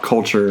in pop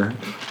culture,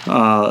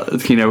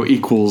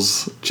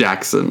 equals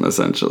Jackson,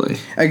 essentially.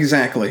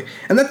 Exactly.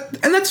 And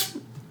that's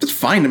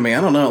fine to me.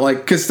 I don't know. Like,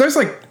 because there's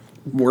like...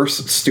 worse,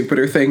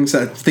 stupider things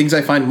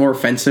I find more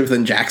offensive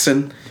than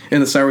Jackson in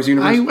the Star Wars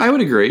universe. I would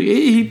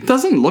agree. He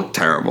doesn't look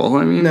terrible.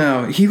 I mean,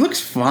 no, he looks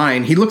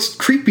fine. He looks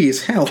creepy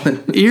as hell.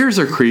 Ears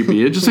are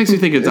creepy. It just makes me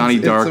think of Donnie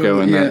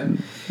Darko and that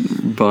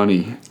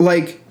bunny.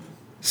 Like,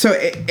 so,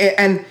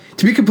 and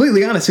to be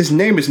completely honest, his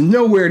name is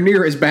nowhere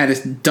near as bad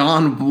as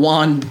Don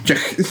Juan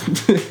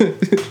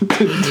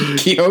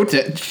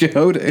Quixote.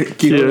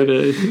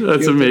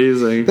 That's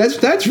amazing.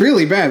 That's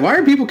really bad. Why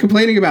are people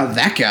complaining about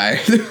that guy?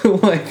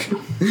 Like,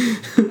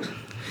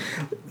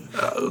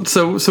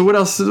 so what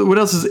else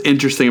is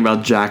interesting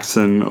about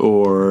Jackson?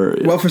 Or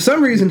well, for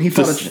some reason he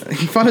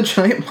fought a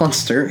giant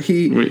monster.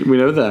 We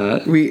know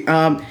that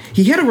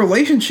he had a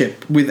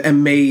relationship with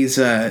Amaze.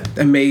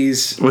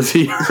 Was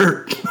he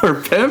her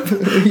pimp?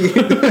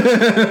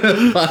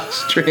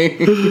 String.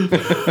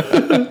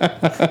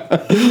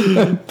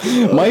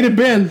 Might have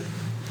been.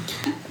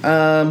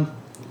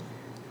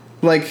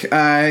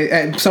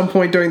 At some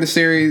point during the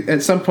series,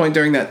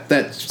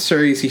 that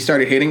series, he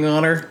started hitting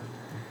on her.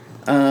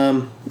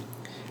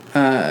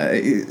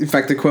 In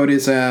fact, the quote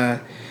is,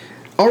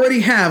 already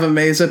have,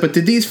 Amaza, but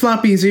did these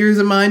floppy ears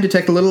of mine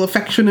detect a little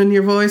affection in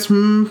your voice?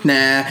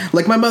 Nah.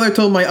 Like my mother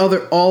told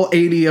all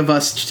 80 of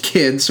us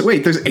kids.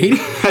 Wait, there's 80? I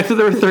thought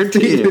there were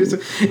 13.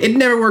 It'd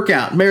never work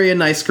out. Marry a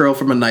nice girl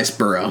from a nice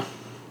borough.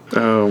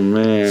 Oh,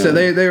 man. So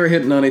they were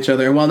hitting on each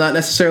other, and while not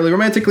necessarily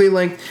romantically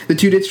linked, the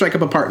two did strike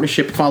up a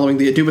partnership following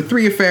the Aduba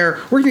 3 affair,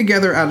 working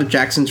together out of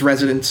Jackson's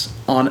residence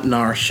on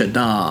Nar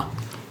Shaddaa.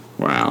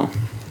 Wow.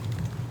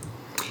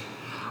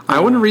 I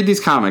want to read these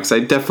comics. I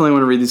definitely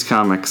want to read these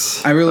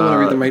comics. I really want to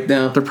read them right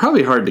now. They're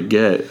probably hard to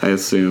get, I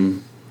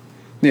assume.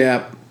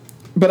 Yeah.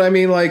 But I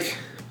mean, like,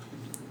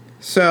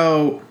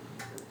 so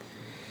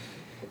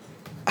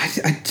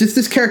I just,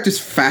 this character's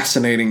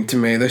fascinating to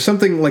me. There's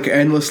something like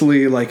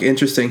endlessly like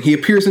interesting. He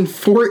appears in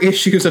 4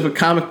 issues of a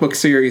comic book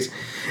series,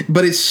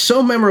 but is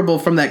so memorable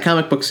from that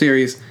comic book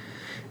series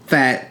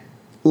that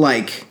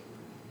like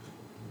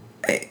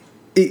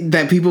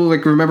that people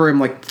like remember him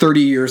like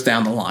 30 years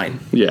down the line.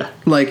 Yeah.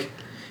 Like,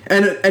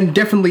 and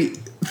definitely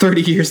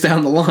 30 years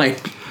down the line.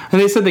 And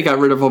they said they got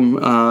rid of him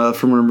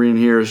from what I'm reading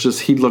here. It's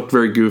just he looked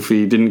very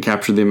goofy, didn't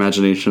capture the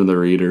imagination of the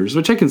readers,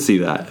 which I can see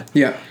that.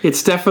 Yeah.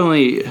 It's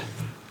definitely,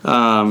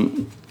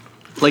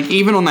 like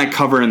even on that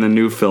cover in the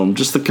new film,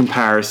 just the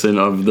comparison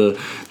of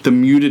the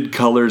muted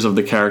colors of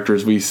the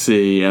characters we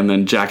see and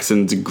then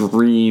Jackson's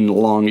green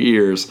long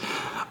ears.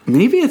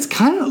 Maybe it's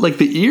kind of like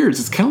the ears.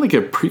 It's kind of like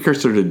a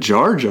precursor to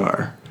Jar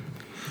Jar.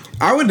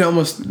 I would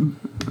almost...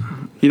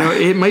 You know,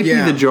 it might be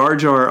the Jar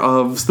Jar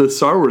of the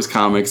Star Wars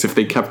comics if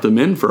they kept him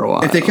in for a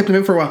while. If they kept him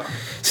in for a while.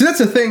 See, that's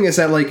the thing, is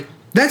that, like,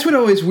 that's what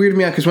always weirded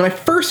me out, because when I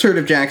first heard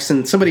of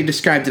Jackson, somebody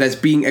described it as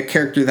being a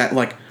character that,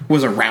 like,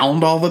 was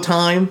around all the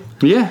time.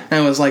 Yeah.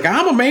 And was like,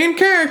 I'm a main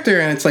character,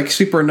 and it's, like,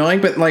 super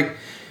annoying, but, like,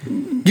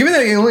 given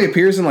that he only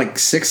appears in, like,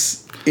 6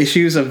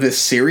 issues of this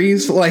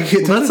series, like...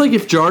 That's like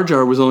if Jar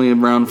Jar was only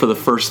around for the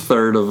first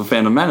third of A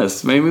Phantom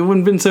Menace. Maybe it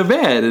wouldn't have been so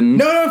bad. And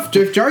No,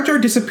 if Jar Jar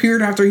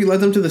disappeared after he led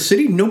them to the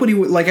city, nobody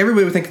would... Like,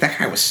 everybody would think that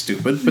guy was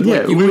stupid, but,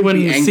 yeah, like, you we wouldn't be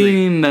wouldn't have angry.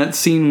 seen that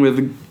scene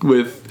with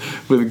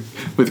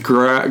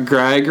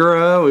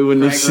Gragra. We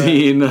wouldn't have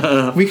seen...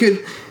 We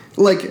could...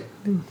 Like,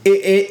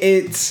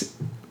 it's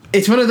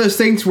one of those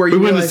things where you we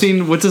wouldn't realize, have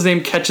seen, what's his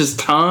name, catch his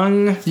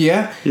tongue.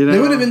 Yeah. You know?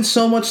 There would have been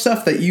so much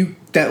stuff that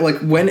like,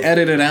 when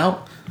edited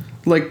out,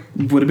 like,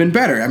 would have been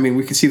better. I mean,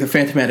 we could see the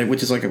Phantom edit,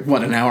 which is like,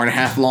 an hour and a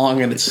half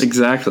long, and it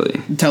Exactly.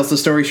 tells the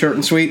story short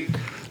and sweet.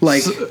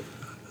 Like...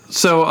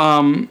 So,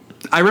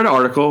 I read an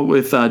article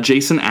with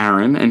Jason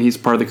Aaron, and he's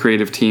part of the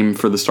creative team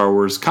for the Star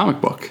Wars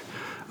comic book.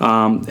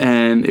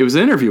 And it was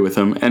an interview with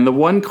him, and the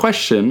one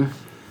question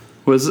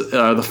was,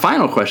 the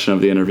final question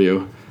of the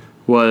interview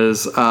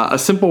was a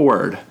simple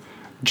word.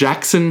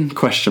 Jackson ?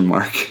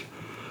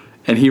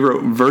 And he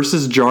wrote,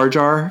 versus Jar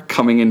Jar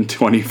coming in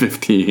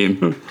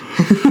 2015.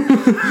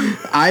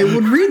 I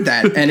would read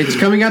that, and it's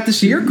coming out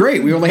this year.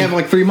 Great. We only have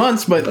like 3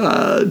 months,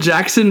 but...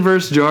 Jackson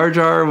versus Jar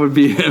Jar would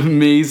be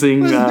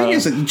amazing. The thing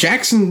is that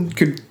Jackson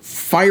could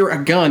fire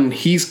a gun.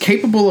 He's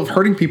capable of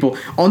hurting people.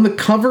 On the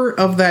cover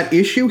of that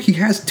issue, he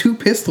has 2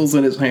 pistols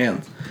in his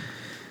hands.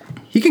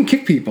 He can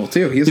kick people,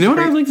 too. You know what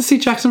I'd like to see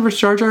Jackson versus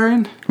Jar Jar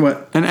in?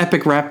 What? An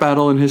epic rap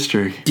battle in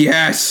history.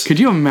 Yes!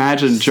 Could you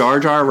imagine Jar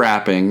Jar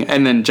rapping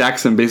and then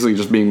Jackson basically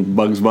just being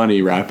Bugs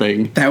Bunny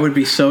rapping? That would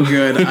be so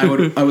good. I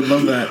would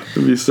love that.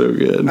 It'd be so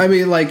good. I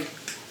mean, like,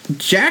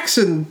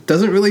 Jackson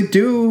doesn't really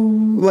do...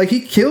 Like, he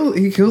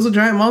kills a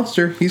giant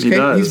monster. He's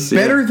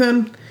better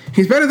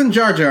than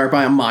Jar Jar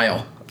by a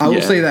mile. I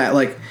will say that.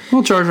 Like,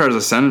 well, Jar Jar's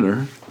a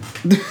senator.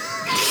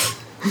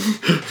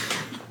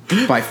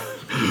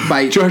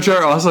 by Jar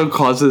Jar also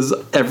causes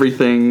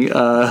everything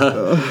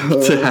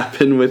to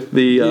happen with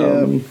the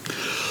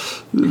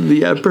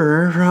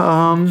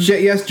Emperor.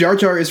 Yes, Jar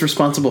Jar is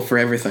responsible for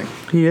everything.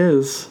 He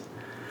is.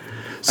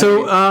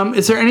 So,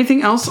 is there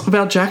anything else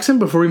about Jackson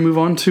before we move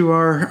on to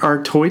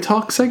our Toy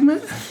Talk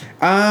segment?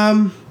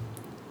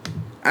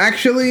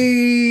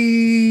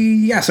 Actually,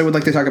 yes, I would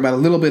like to talk about a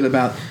little bit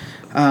about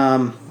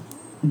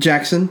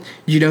Jackson.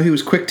 You know he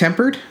was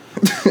quick-tempered?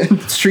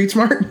 Street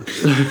smart?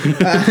 He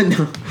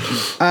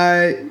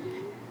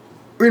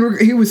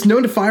was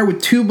known to fire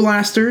with 2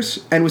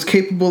 blasters and was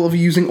capable of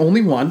using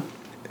only 1.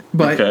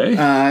 But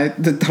I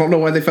don't know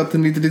why they felt the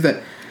need to do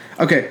that.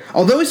 Okay,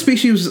 although his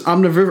species was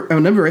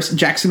omnivorous,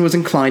 Jackson was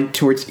inclined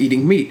towards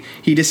eating meat.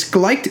 He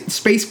disliked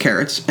space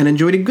carrots and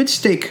enjoyed a good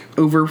steak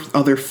over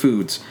other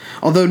foods.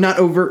 Although not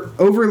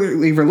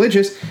overly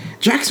religious,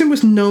 Jackson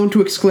was known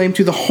to exclaim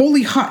to the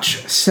Holy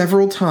Hutch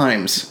several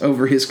times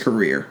over his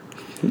career.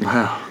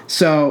 Wow.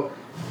 So,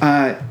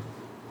 I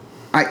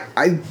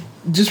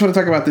just want to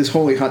talk about this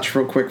Holy Hutch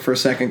real quick for a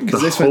second.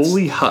 The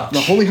Holy Hutch.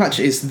 The Holy Hutch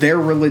is their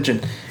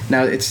religion.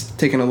 Now, it's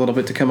taken a little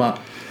bit to come up.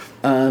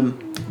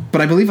 But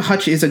I believe a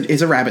hutch is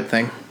a rabbit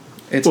thing.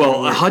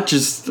 A hutch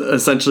is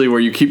essentially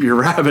where you keep your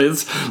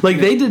rabbits. Like,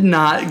 they did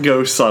not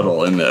go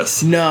subtle in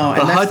this. No,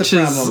 and the that's hutch the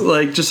problem. is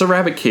like just a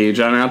rabbit cage,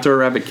 an outdoor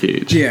rabbit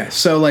cage. Yeah,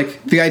 so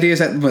like the idea is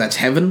that that's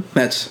heaven.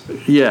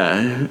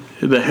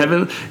 The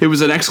heaven. It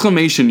was an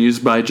exclamation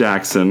used by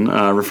Jackson,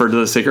 referred to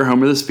the sacred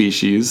home of the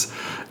species.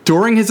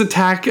 During his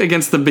attack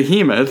against the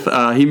behemoth,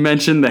 he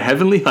mentioned the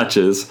heavenly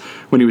hutches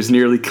when he was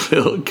nearly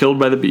killed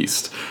by the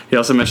beast. He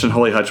also mentioned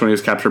Holy Hutch when he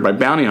was captured by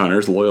bounty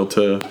hunters loyal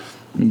to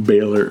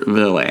Baylor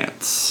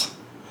Vance.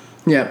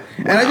 Yeah,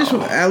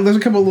 wow. And there's a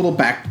couple of little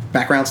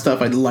background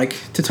stuff I'd like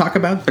to talk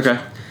about. Okay.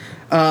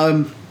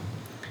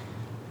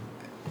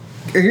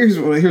 Here's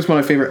one of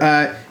my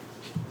favorite.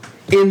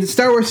 In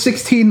Star Wars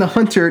 16, The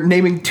Hunter,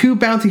 naming 2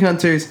 bounty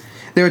hunters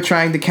they were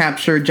trying to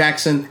capture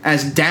Jackson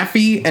as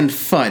Daffy and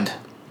Fudd.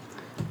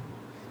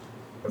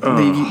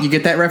 You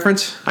get that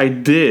reference? I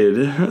did.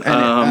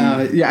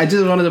 Yeah, I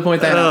just wanted to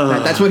point that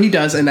out. That's what he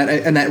does in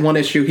that one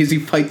issue. He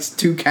fights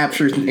two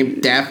captures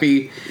named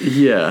Daffy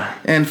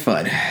and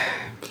Fudd.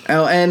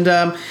 Oh,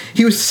 and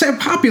he was so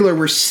popular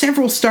were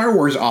several Star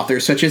Wars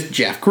authors such as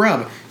Jeff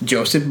Grubb,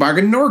 Joseph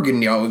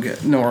Barganoginog, I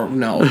don't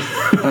know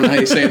how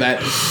you say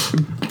that,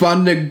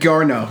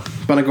 Bonagorno,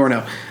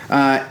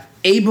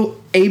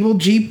 Abel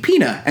G.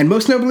 Pina, and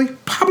most notably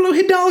Pablo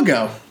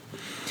Hidalgo.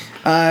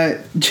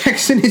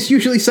 Jackson is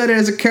usually cited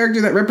as a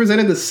character that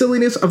represented the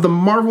silliness of the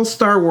Marvel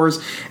Star Wars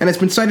and has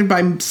been cited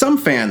by some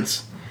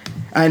fans.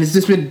 And it's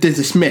just been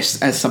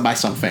dismissed by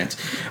some fans.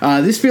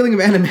 This feeling of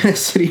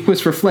animosity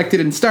was reflected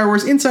in Star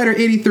Wars Insider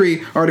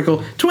 83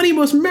 article, 20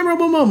 Most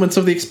Memorable Moments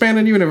of the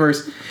Expanded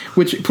Universe,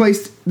 which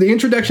placed the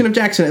introduction of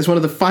Jackson as one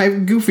of the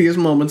 5 goofiest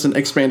moments in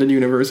Expanded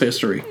Universe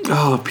history.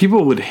 Oh,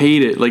 people would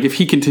hate it. Like, if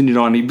he continued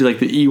on, he'd be like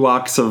the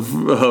Ewoks of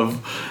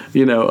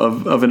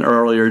an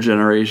earlier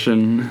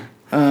generation.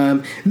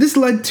 This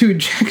led to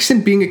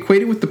Jackson being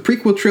equated with the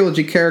prequel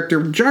trilogy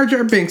character Jar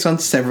Jar Binks on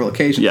several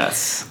occasions.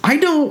 Yes. I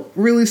don't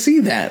really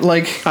see that.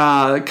 Like,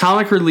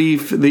 comic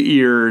relief, the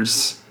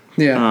ears.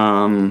 Yeah.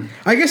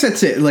 I guess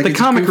that's it. Like, the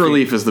comic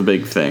relief is the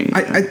big thing.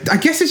 I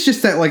guess it's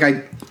just that, like,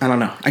 I don't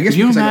know. I guess. Can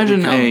you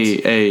imagine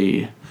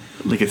a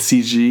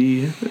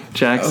CG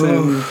Jackson?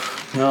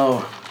 Oh,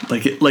 no.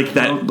 Like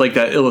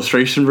that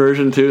illustration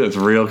version too. It's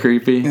real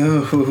creepy.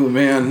 Oh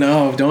man,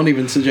 no! Don't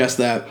even suggest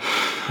that.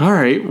 All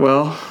right,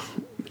 well,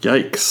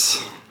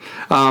 yikes.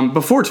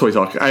 Before Toy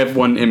Talk, I have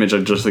one image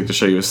I'd just like to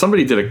show you.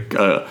 Somebody did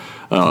a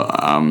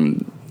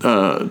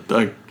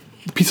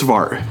piece of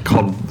art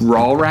called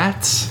Raw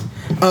Rats.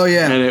 Oh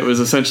yeah, and it was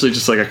essentially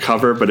just like a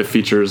cover, but it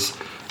features.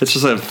 It's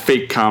just a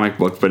fake comic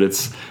book, but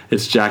it's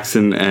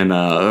Jackson and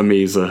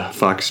Amaza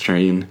Fox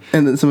Train,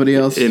 and then somebody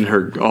else in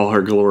all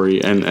her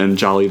glory, and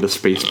Jolly the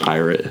Space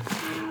Pirate.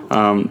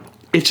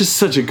 It's just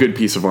such a good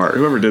piece of art.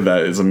 Whoever did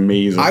that is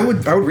amazing. I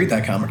would read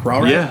that comic.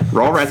 Raw Rats. Yeah,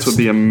 Raw Rats would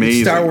be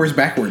amazing. Star Wars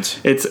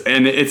backwards.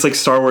 It's like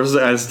Star Wars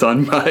as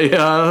done by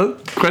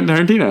Quentin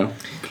Tarantino.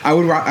 I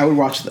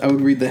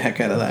would read the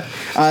heck out of that.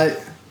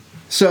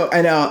 So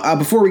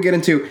before we get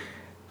into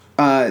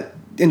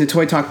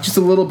Toy Talk just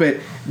a little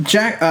bit,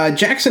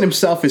 Jackson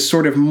himself is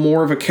sort of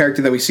more of a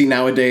character that we see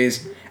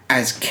nowadays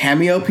as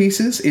cameo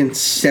pieces in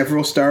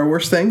several Star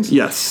Wars things.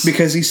 Yes.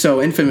 Because he's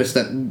so infamous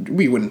that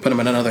we wouldn't put him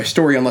in another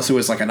story unless it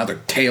was like another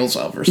Tales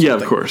of or something. Yeah,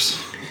 of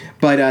course.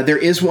 But there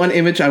is one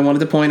image I wanted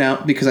to point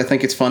out because I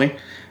think it's funny.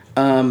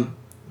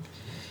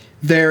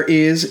 There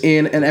is,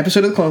 in an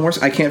episode of the Clone Wars,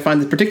 I can't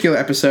find the particular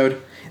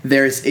episode,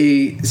 there's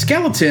a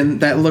skeleton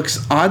that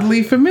looks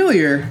oddly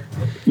familiar.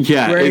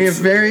 Yeah, wearing a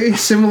very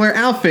similar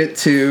outfit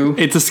to...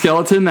 It's a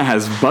skeleton that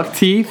has buck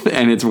teeth,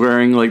 and it's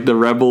wearing, like, the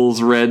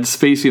Rebels' red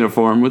space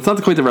uniform. It's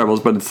not quite the Rebels,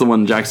 but it's the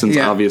one Jackson's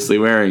obviously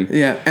wearing.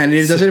 Yeah, and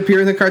it doesn't appear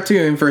in the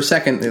cartoon for a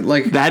second.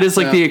 That is,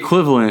 the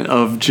equivalent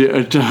of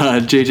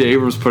J.J.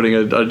 Abrams putting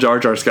a Jar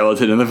Jar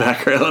skeleton in the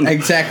background.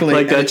 Exactly.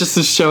 Like, that just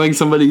is showing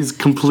somebody's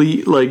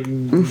complete,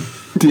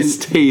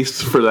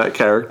 distaste for that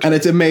character. And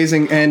it's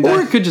amazing.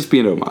 Or it could just be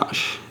an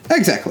homage.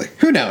 Exactly.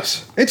 Who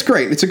knows? It's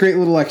great. It's a great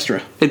little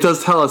extra. It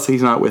does tell us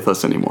he's not with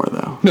us anymore,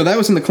 though. No, that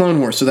was in the Clone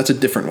Wars, so that's a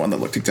different one that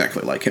looked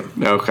exactly like him.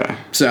 Okay.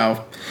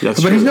 So,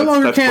 but he's no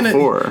longer canon.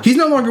 Before. He's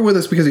no longer with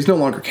us because he's no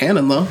longer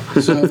canon, though.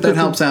 So if that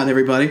helps out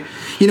everybody,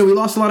 we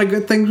lost a lot of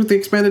good things with the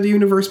expanded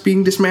universe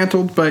being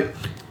dismantled, but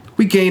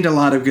we gained a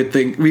lot of good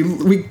things.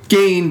 We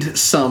gained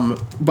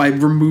some by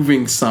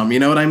removing some. You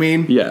know what I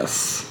mean?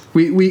 Yes.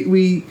 We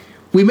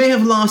may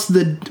have lost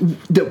the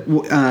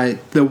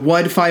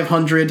WUD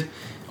 500.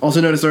 Also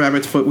known as the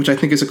Rabbit's Foot, which I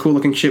think is a cool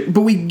looking ship.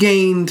 But we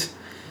gained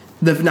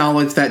the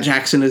knowledge that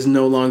Jackson is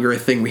no longer a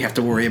thing we have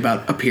to worry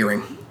about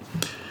appearing.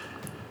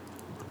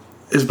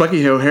 Is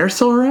Bucky O'Hare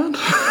still around?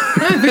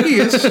 I think he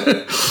is.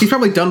 He's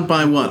probably done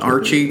by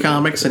Archie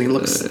comics, and he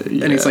looks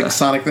and he's like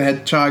Sonic the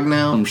Hedgehog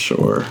now. I'm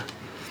sure.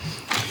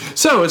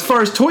 So as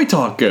far as Toy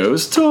Talk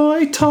goes,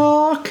 I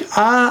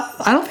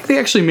don't think they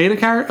actually made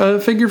a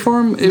figure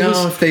for him.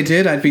 If they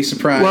did, I'd be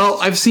surprised. Well,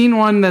 I've seen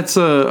one that's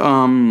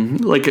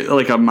like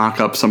a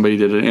mock-up. Somebody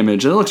did an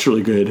image, and it looks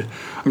really good.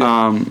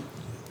 Yeah.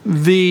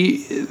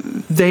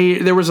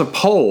 There was a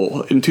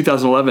poll in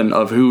 2011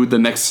 of who the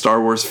next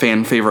Star Wars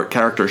fan favorite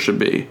character should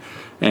be,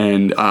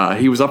 and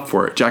he was up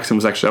for it. Jackson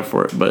was actually up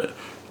for it, but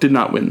did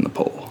not win the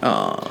poll.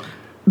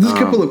 There's a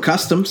couple of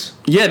customs.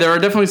 Yeah, there are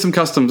definitely some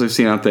customs I've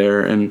seen out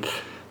there, and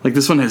like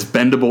this one has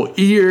bendable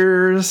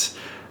ears.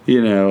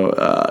 It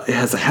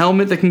has a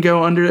helmet that can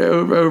go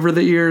over the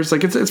ears.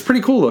 Like it's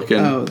pretty cool looking.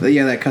 Oh,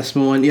 yeah, that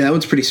custom one. Yeah, that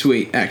one's pretty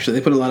sweet. Actually,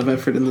 they put a lot of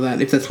effort into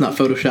that. If that's not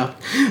Photoshop.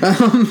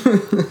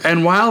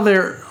 And while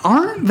there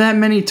aren't that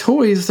many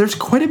toys, there's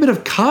quite a bit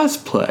of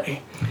cosplay.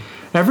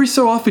 Every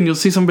so often, you'll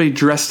see somebody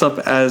dressed up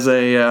as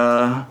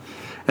a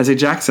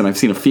Jackson. I've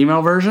seen a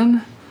female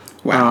version.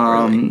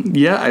 Wow. Really?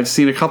 Yeah, I've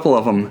seen a couple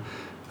of them.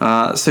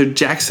 So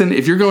Jackson,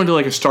 if you're going to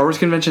like a Star Wars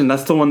convention,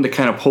 that's the one to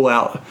kind of pull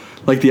out,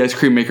 like the ice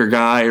cream maker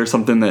guy or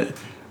something that,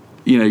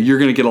 you're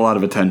going to get a lot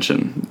of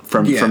attention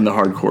from the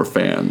hardcore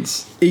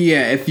fans.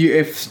 Yeah, if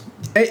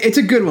it's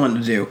a good one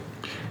to do.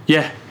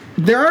 Yeah.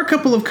 There are a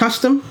couple of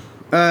custom.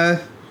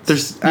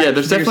 There's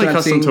figures definitely that I've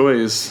custom seen.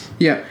 toys.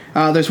 Yeah,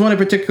 there's one in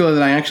particular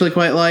that I actually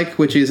quite like,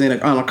 which is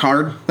on a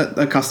card,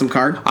 a custom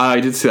card. I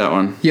did see that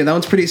one. Yeah, that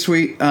one's pretty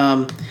sweet.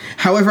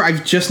 However,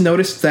 I've just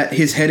noticed that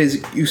his head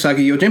is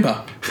Usagi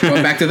Yojimbo.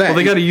 Going back to that. Well,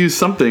 they got to use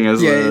something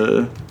as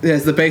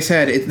as the base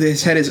head.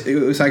 His head is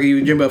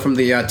Usagi Yojimbo from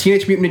the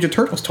Teenage Mutant Ninja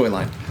Turtles toy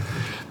line.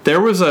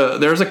 There's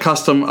a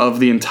custom of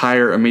the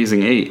entire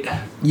Amazing 8.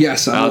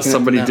 Yes,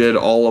 Somebody did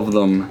all of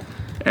them,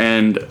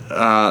 and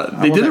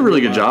they did a really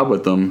good job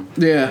with them.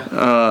 Yeah.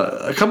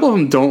 A couple of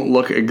them don't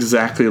look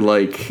exactly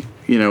like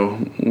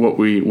what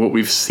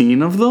we've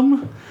seen of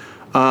them.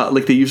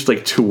 Like they used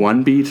like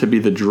 2-1B to be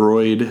the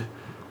droid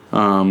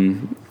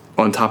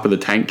on top of the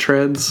tank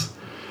treads.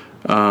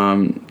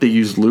 They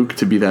used Luke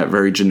to be that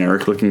very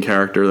generic looking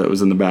character that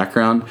was in the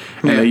background,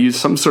 and they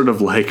used some sort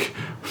of like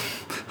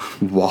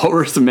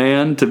walrus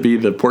man to be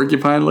the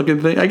porcupine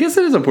looking thing. I guess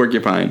it is a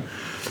porcupine.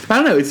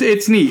 I don't know.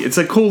 It's neat. It's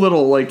a cool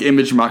little like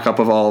image mock-up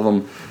of all of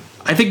them.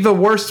 I think the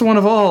worst one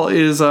of all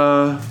is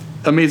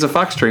Amaza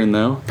Fox Train,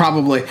 though.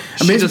 Probably.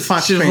 She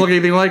doesn't look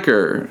anything like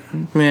her.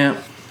 Yeah.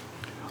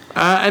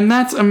 And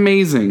that's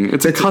amazing.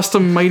 It's a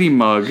custom Mighty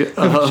Mug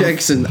of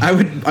Jackson.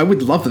 I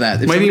would love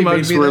that. If Mighty somebody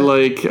Mugs made me were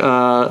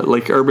that.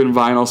 like urban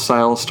vinyl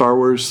style Star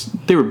Wars.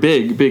 They were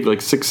big, like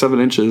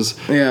 6-7 inches.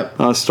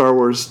 Yeah. Star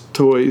Wars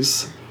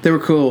toys. They were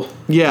cool.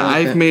 Yeah,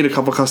 I've made a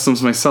couple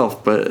customs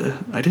myself, but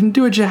I didn't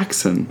do a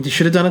Jackson. You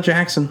should have done a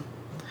Jackson.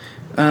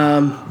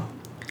 A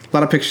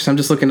lot of pictures. I'm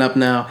just looking up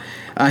now.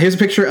 Here's a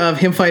picture of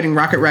him fighting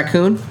Rocket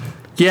Raccoon.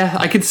 Yeah,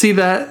 I could see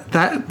that.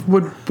 That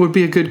would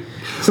be a good.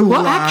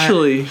 Well,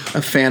 actually,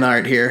 a fan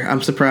art here.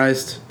 I'm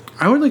surprised.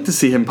 I would like to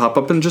see him pop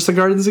up in just a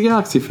Guardians of the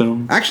Galaxy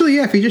film. Actually,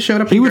 yeah, if he just showed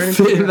up, he would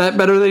fit in that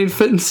better than he'd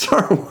fit in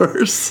Star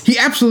Wars. He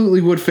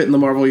absolutely would fit in the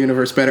Marvel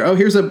universe better. Oh,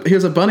 here's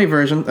a bunny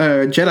version,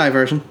 Jedi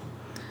version,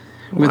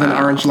 with an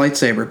orange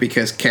lightsaber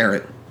because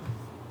carrot.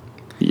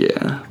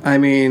 Yeah. I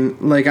mean,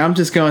 like, I'm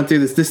just going through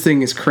this. This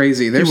thing is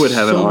crazy. There's he would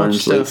have so an orange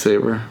much stuff.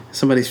 lightsaber.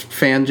 Somebody's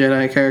fan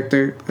Jedi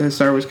character,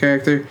 Star Wars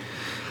character.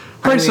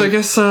 All right, so I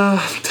guess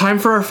time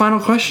for our final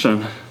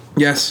question.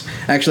 Yes.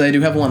 Actually, I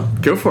do have one.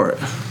 Go for it.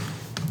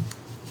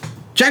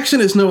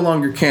 Jackson is no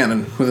longer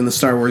canon within the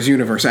Star Wars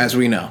universe, as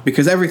we know,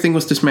 because everything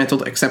was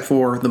dismantled except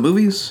for the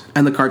movies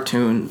and the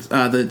cartoons,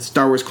 the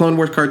Star Wars Clone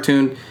Wars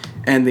cartoon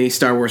and the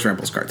Star Wars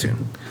Rebels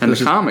cartoon. And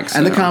the comics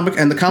and now.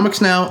 the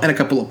comics now, and a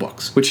couple of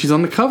books. Which he's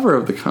on the cover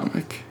of the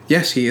comic.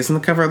 Yes, he is on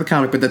the cover of the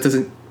comic, but that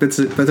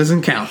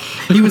doesn't count.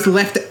 He was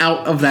left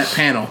out of that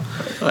panel.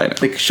 I know.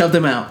 They shoved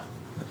him out.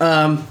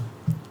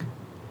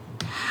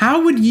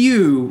 How would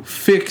you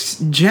fix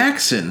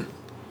Jackson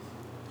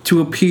to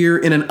appear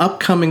in an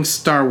upcoming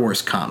Star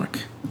Wars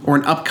comic or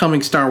an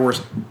upcoming Star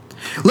Wars?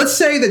 Let's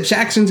say that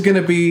Jackson's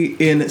going to be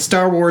in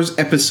Star Wars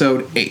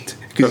Episode 8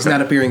 because he's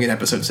not appearing in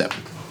Episode 7.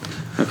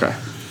 Okay.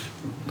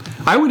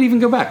 I would even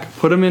go back.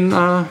 Put him in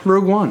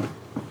Rogue One.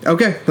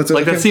 Okay.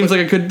 That seems like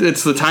a good...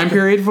 It's the time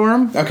period for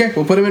him. Okay,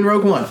 we'll put him in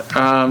Rogue One.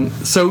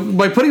 So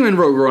by putting him in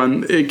Rogue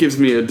One, it gives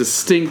me a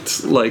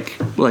distinct like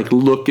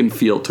look and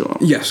feel to him.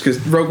 Yes,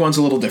 because Rogue One's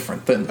a little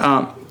different than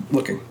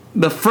looking.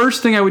 The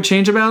first thing I would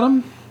change about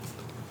him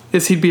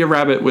is he'd be a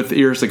rabbit with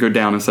ears that go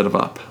down instead of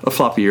up. A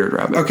floppy-eared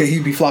rabbit. Okay,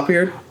 he'd be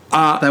floppy-eared?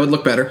 That would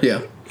look better,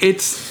 yeah.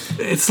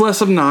 It's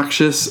less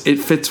obnoxious. It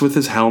fits with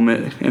his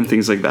helmet and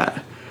things like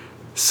that.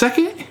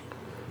 Second,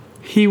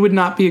 he would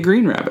not be a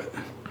green rabbit.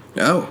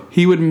 Oh.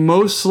 He would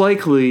most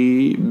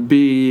likely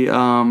be...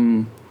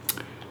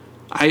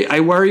 I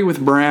worry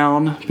with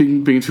brown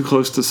being too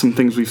close to some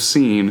things we've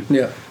seen.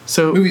 Yeah.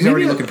 So movie's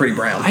already looking pretty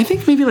brown. I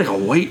think maybe like a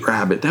white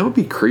rabbit. That would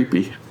be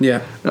creepy.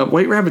 Yeah.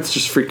 White rabbits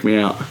just freak me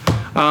out.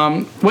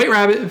 White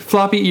rabbit,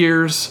 floppy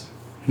ears,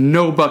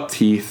 no buck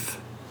teeth.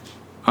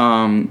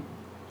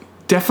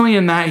 Definitely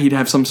in that he'd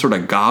have some sort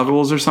of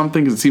goggles or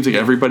something, because it seems like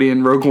everybody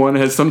in Rogue One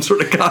has some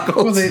sort of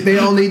goggles. Well, they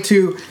all need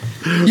to,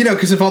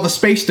 because of all the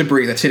space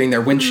debris that's hitting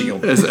their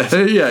windshield.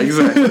 Yeah,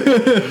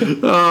 exactly.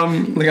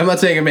 I'm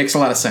not saying it makes a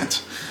lot of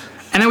sense.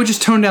 And I would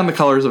just tone down the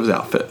colors of his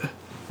outfit.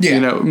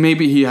 Yeah.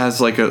 Maybe he has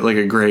like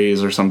a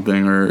grays or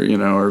something,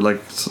 or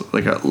like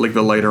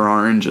the lighter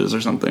oranges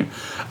or something.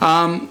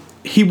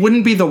 He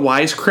wouldn't be the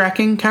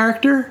wisecracking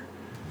character.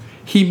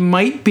 He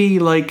might be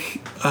like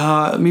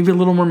maybe a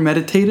little more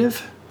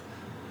meditative.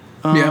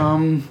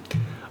 He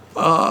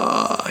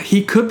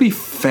could be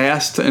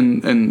fast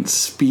and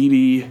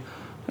speedy,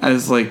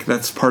 as like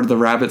that's part of the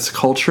rabbit's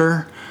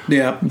culture.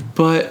 Yeah.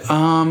 But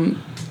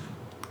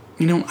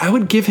I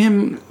would give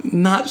him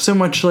not so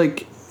much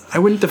like, I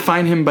wouldn't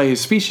define him by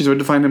his species. I would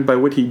define him by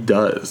what he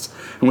does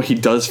and what he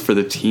does for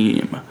the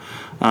team.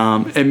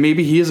 And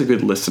maybe he is a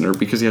good listener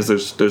because he has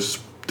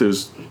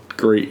those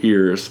great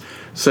ears.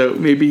 So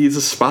maybe he's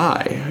a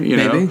spy,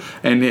 Maybe.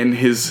 and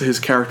his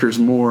character's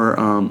more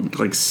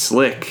like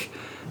slick,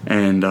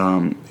 and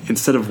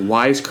instead of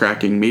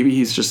wisecracking, maybe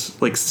he's just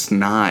like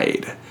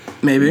snide.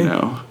 Maybe.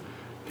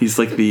 He's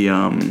like the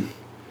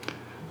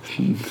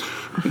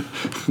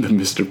the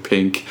Mr.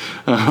 Pink.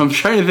 I'm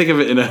trying to think of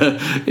it in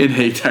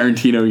a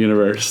Tarantino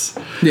universe.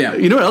 Yeah.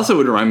 You know what else it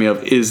would remind me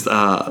of is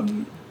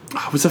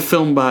what's a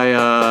film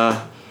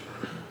by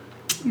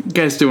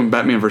guys doing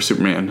Batman vs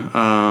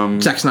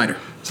Superman? Zack Snyder.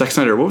 Zack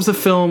Snyder. What was the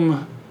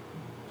film?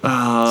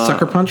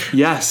 Sucker Punch?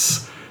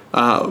 Yes.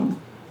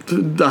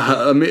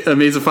 The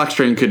Amazing Fox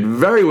Train could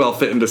very well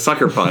fit into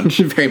Sucker Punch.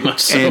 Very much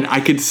so. And I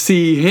could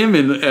see him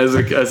as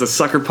a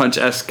Sucker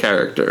Punch-esque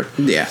character.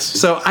 Yes.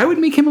 So I would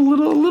make him a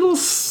little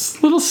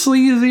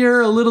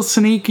sleazier, a little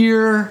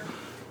sneakier,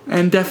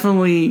 and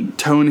definitely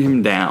tone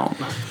him down.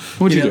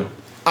 What would you do?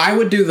 I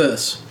would do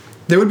this.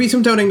 There would be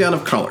some toning down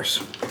of colors.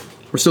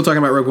 We're still talking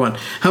about Rogue One.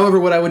 However,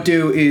 what I would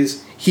do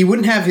is he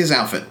wouldn't have his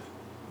outfit.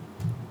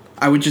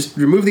 I would just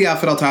remove the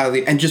outfit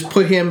entirely and just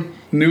put him...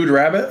 Nude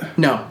Rabbit?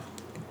 No.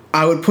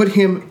 I would put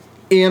him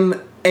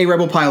in a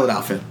Rebel pilot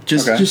outfit.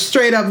 Just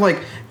straight up, like,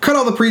 cut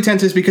all the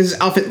pretenses because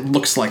his outfit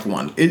looks like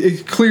one.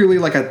 It's clearly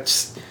like a...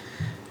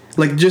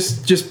 Like,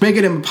 just make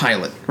it him a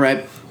pilot,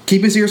 right?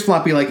 Keep his ears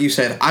floppy, like you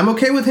said. I'm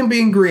okay with him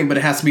being green, but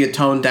it has to be a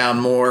toned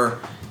down, more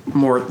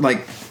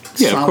like...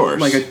 Yeah, solid, of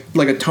course.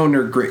 Like a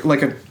toner green.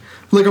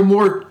 Like a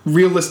more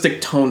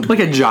realistic toned... Like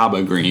a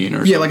Jabba green or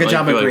something. Yeah, like a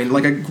Jabba green.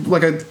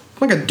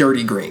 Like a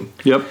dirty green.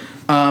 Yep.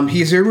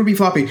 His ear would be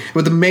floppy.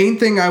 But the main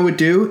thing I would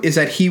do is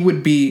that he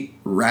would be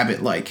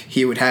rabbit-like.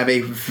 He would have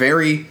a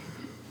very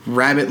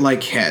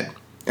rabbit-like head.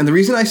 And the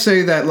reason I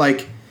say that,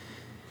 like,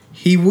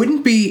 he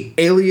wouldn't be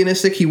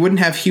alienistic, he wouldn't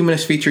have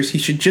humanist features, he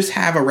should just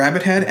have a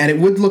rabbit head, and it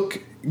would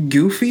look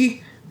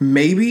goofy,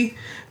 maybe,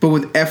 but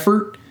with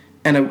effort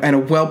and a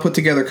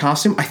well-put-together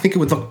costume, I think it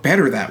would look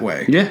better that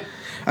way. Yeah.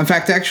 In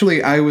fact,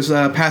 actually, I was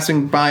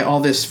passing by all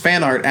this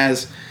fan art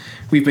as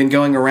we've been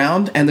going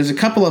around, and there's a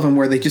couple of them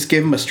where they just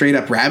give him a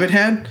straight-up rabbit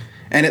head,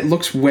 and it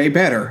looks way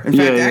better. In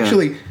fact,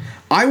 actually,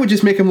 I would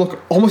just make him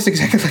look almost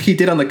exactly like he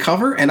did on the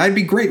cover, and I'd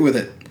be great with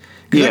it.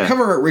 That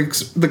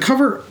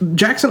cover,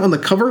 Jackson on the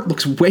cover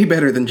looks way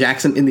better than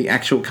Jackson in the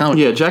actual comic.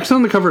 Yeah, Jackson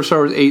on the cover of Star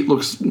Wars 8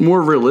 looks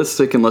more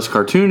realistic and less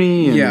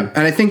cartoony. And yeah,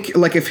 and I think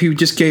like if you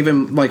just gave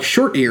him like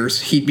short ears,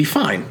 he'd be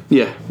fine.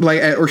 Yeah,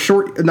 like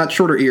not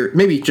shorter ears,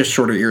 maybe just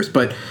shorter ears,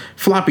 but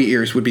floppy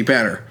ears would be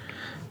better.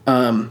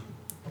 And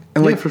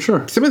like for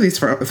sure, some of these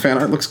fan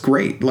art looks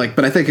great. Like,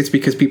 but I think it's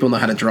because people know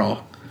how to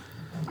draw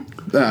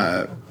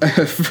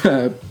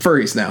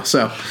furries now,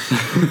 so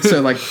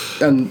like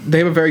they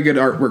have a very good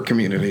artwork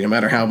community, no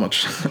matter how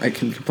much I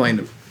can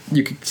complain.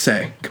 You could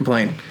say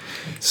complain.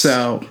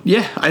 So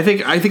yeah, I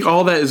think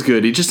all that is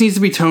good. It just needs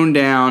to be toned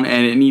down,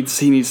 and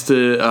he needs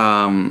to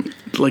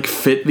like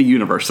fit the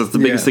universe. That's the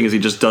biggest thing. Is he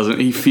just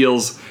doesn't. He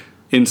feels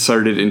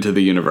inserted into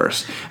the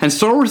universe, and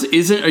Star Wars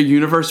isn't a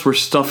universe where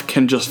stuff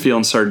can just feel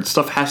inserted.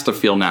 Stuff has to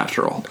feel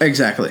natural.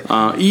 Exactly.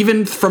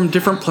 Even from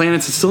different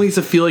planets, it still needs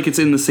to feel like it's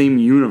in the same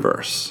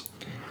universe.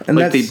 And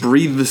like they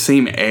breathe the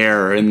same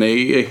air, and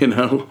they,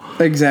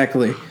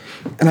 exactly.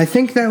 And I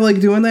think that like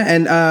doing that,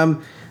 and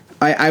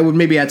I would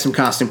maybe add some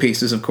costume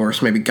pieces, of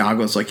course, maybe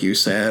goggles, like you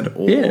said,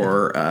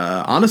 or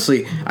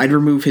honestly, I'd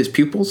remove his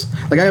pupils.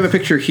 Like I have a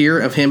picture here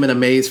of him in a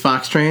Maze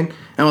Fox Train,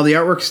 and while the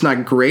artwork's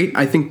not great,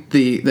 I think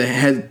the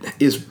head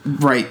is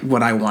right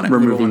what I wanted.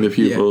 Removing the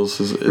pupils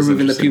is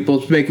removing the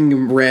pupils, making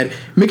him red,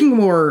 making him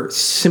more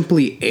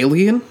simply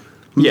alien.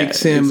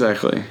 Makes him,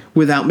 exactly.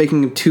 Without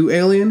making him too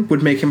alien,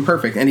 would make him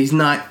perfect. And he's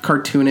not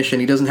cartoonish, and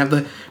he doesn't have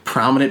the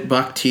prominent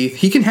buck teeth.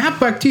 He can have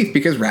buck teeth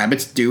because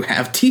rabbits do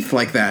have teeth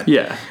like that.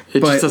 Yeah, it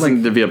just doesn't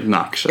need to be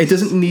obnoxious. It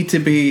doesn't need to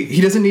be. He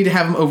doesn't need to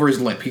have him over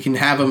his lip. He can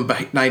have him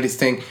behind his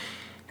thing,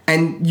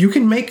 and you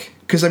can make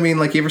because I mean,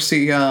 like you ever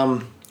see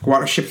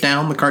Watership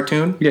Down, the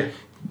cartoon? Yeah.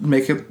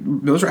 Make it.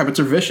 Those rabbits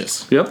are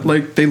vicious. Yep.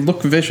 Like they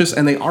look vicious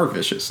and they are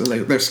vicious and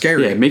they're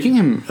scary. Yeah, making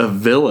him a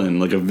villain,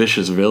 like a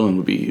vicious villain,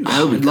 would be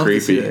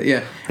creepy. Yeah,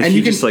 like and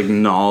he just like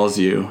gnaws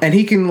you. And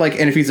he can like,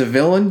 and if he's a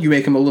villain, you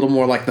make him a little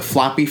more like the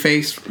floppy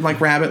face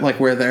like rabbit, like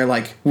where they're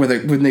like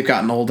when they've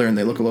gotten older and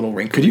they look a little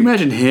wrinkled. Could you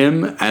imagine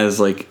him as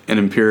like an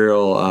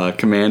Imperial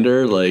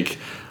commander, like?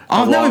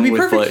 Oh, that would be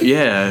perfect. Like,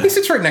 yeah, he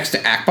sits right next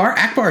to Akbar.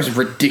 Akbar is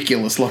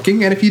ridiculous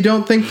looking, and if you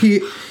don't think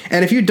he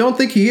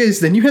is,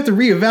 then you have to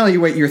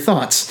reevaluate your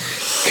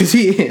thoughts because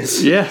he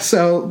is. Yeah.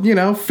 So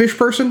fish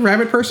person,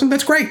 rabbit person,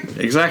 that's great.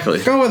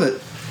 Exactly. Go with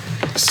it.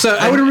 So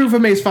I would remove a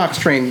Maze Fox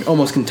Train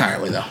almost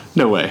entirely, though.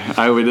 No way.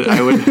 I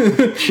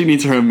would. She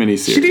needs her own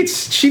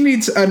miniseries. She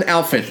needs an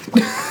outfit.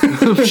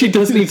 She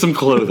does need some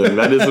clothing.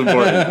 That is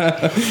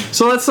important.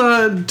 So let's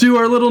do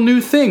our little new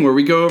thing where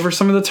we go over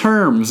some of the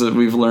terms that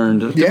we've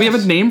learned. Do we have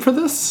a name for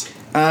this?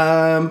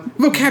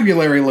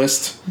 Vocabulary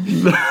list.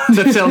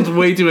 That sounds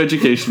way too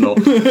educational.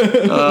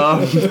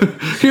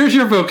 Here's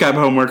your vocab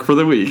homework for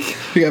the week.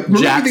 Yeah,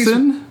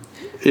 Jackson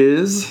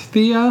is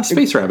the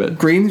space rabbit.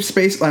 Green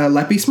space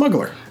Leppy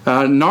smuggler.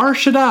 Nar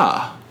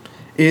Shaddaa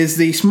is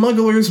the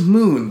smuggler's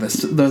moon, the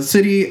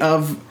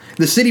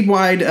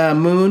citywide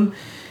moon.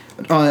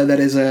 That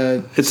is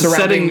it's a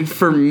setting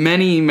for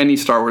many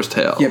Star Wars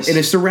tales. Yep, it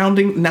is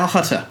surrounding Nal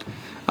Hutta.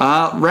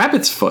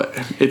 Rabbit's Foot.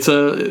 It's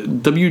a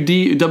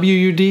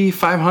WUD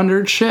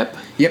 500 ship.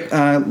 Yep,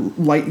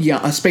 light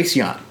yacht, a space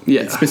yacht.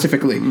 Yeah.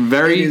 Specifically.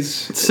 Very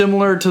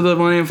similar to the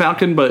Millennium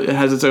Falcon, but it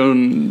has its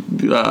own...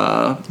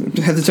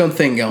 It has its own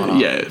thing going on.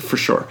 Yeah, for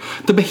sure.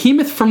 The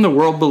Behemoth from the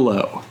World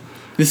Below.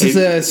 This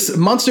is a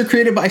monster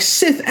created by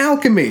Sith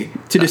Alchemy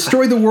to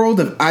destroy the world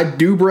of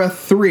Idubra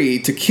 3,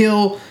 to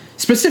kill,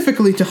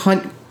 specifically to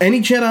hunt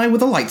any Jedi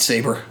with a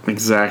lightsaber.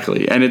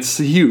 Exactly, and it's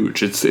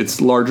huge. It's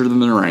larger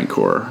than the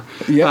Rancor.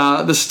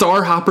 Yep. The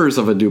Star Hoppers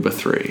of Idubra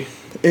 3.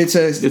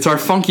 It's our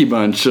funky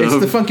bunch. It's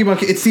the funky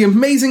bunch. It's the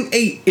Amazing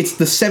Eight. It's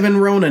the Seven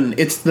Ronin.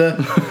 It's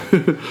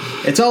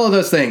it's all of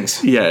those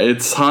things. Yeah,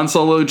 it's Han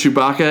Solo,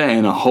 Chewbacca,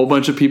 and a whole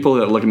bunch of people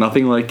that look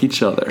nothing like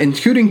each other,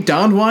 including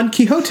Don Juan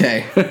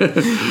Quixote.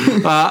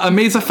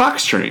 Amazing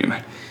Fox Train.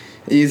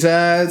 He's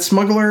a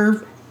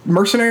smuggler.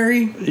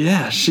 Mercenary.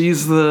 Yeah,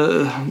 she's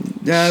the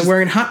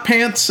wearing hot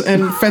pants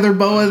and feather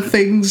boa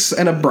things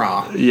and a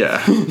bra.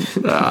 Yeah,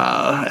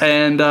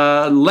 and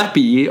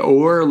Leppy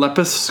or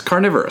Lepus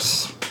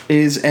carnivorous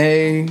is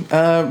a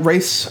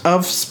race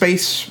of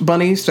space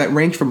bunnies that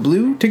range from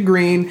blue to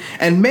green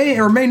and may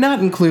or may not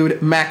include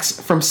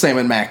Max from Sam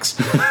and Max,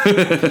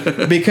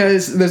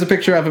 because there's a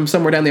picture of him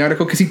somewhere down the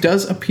article because he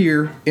does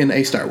appear in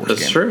a Star Wars game.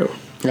 That's true.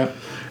 Yeah.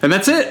 And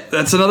that's it.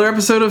 That's another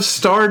episode of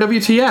Star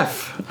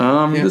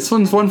WTF. This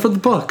one's one for the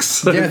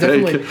books. Yeah,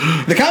 definitely.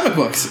 The comic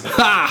books.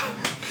 Ha!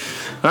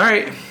 All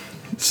right.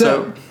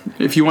 So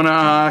if you want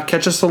to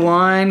catch us a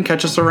line,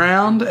 catch us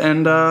around,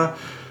 and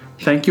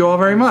thank you all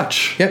very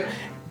much. Yep.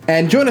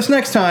 And join us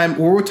next time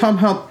where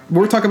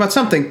we'll talk about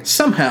something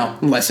somehow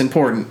less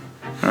important.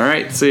 All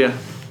right. See ya.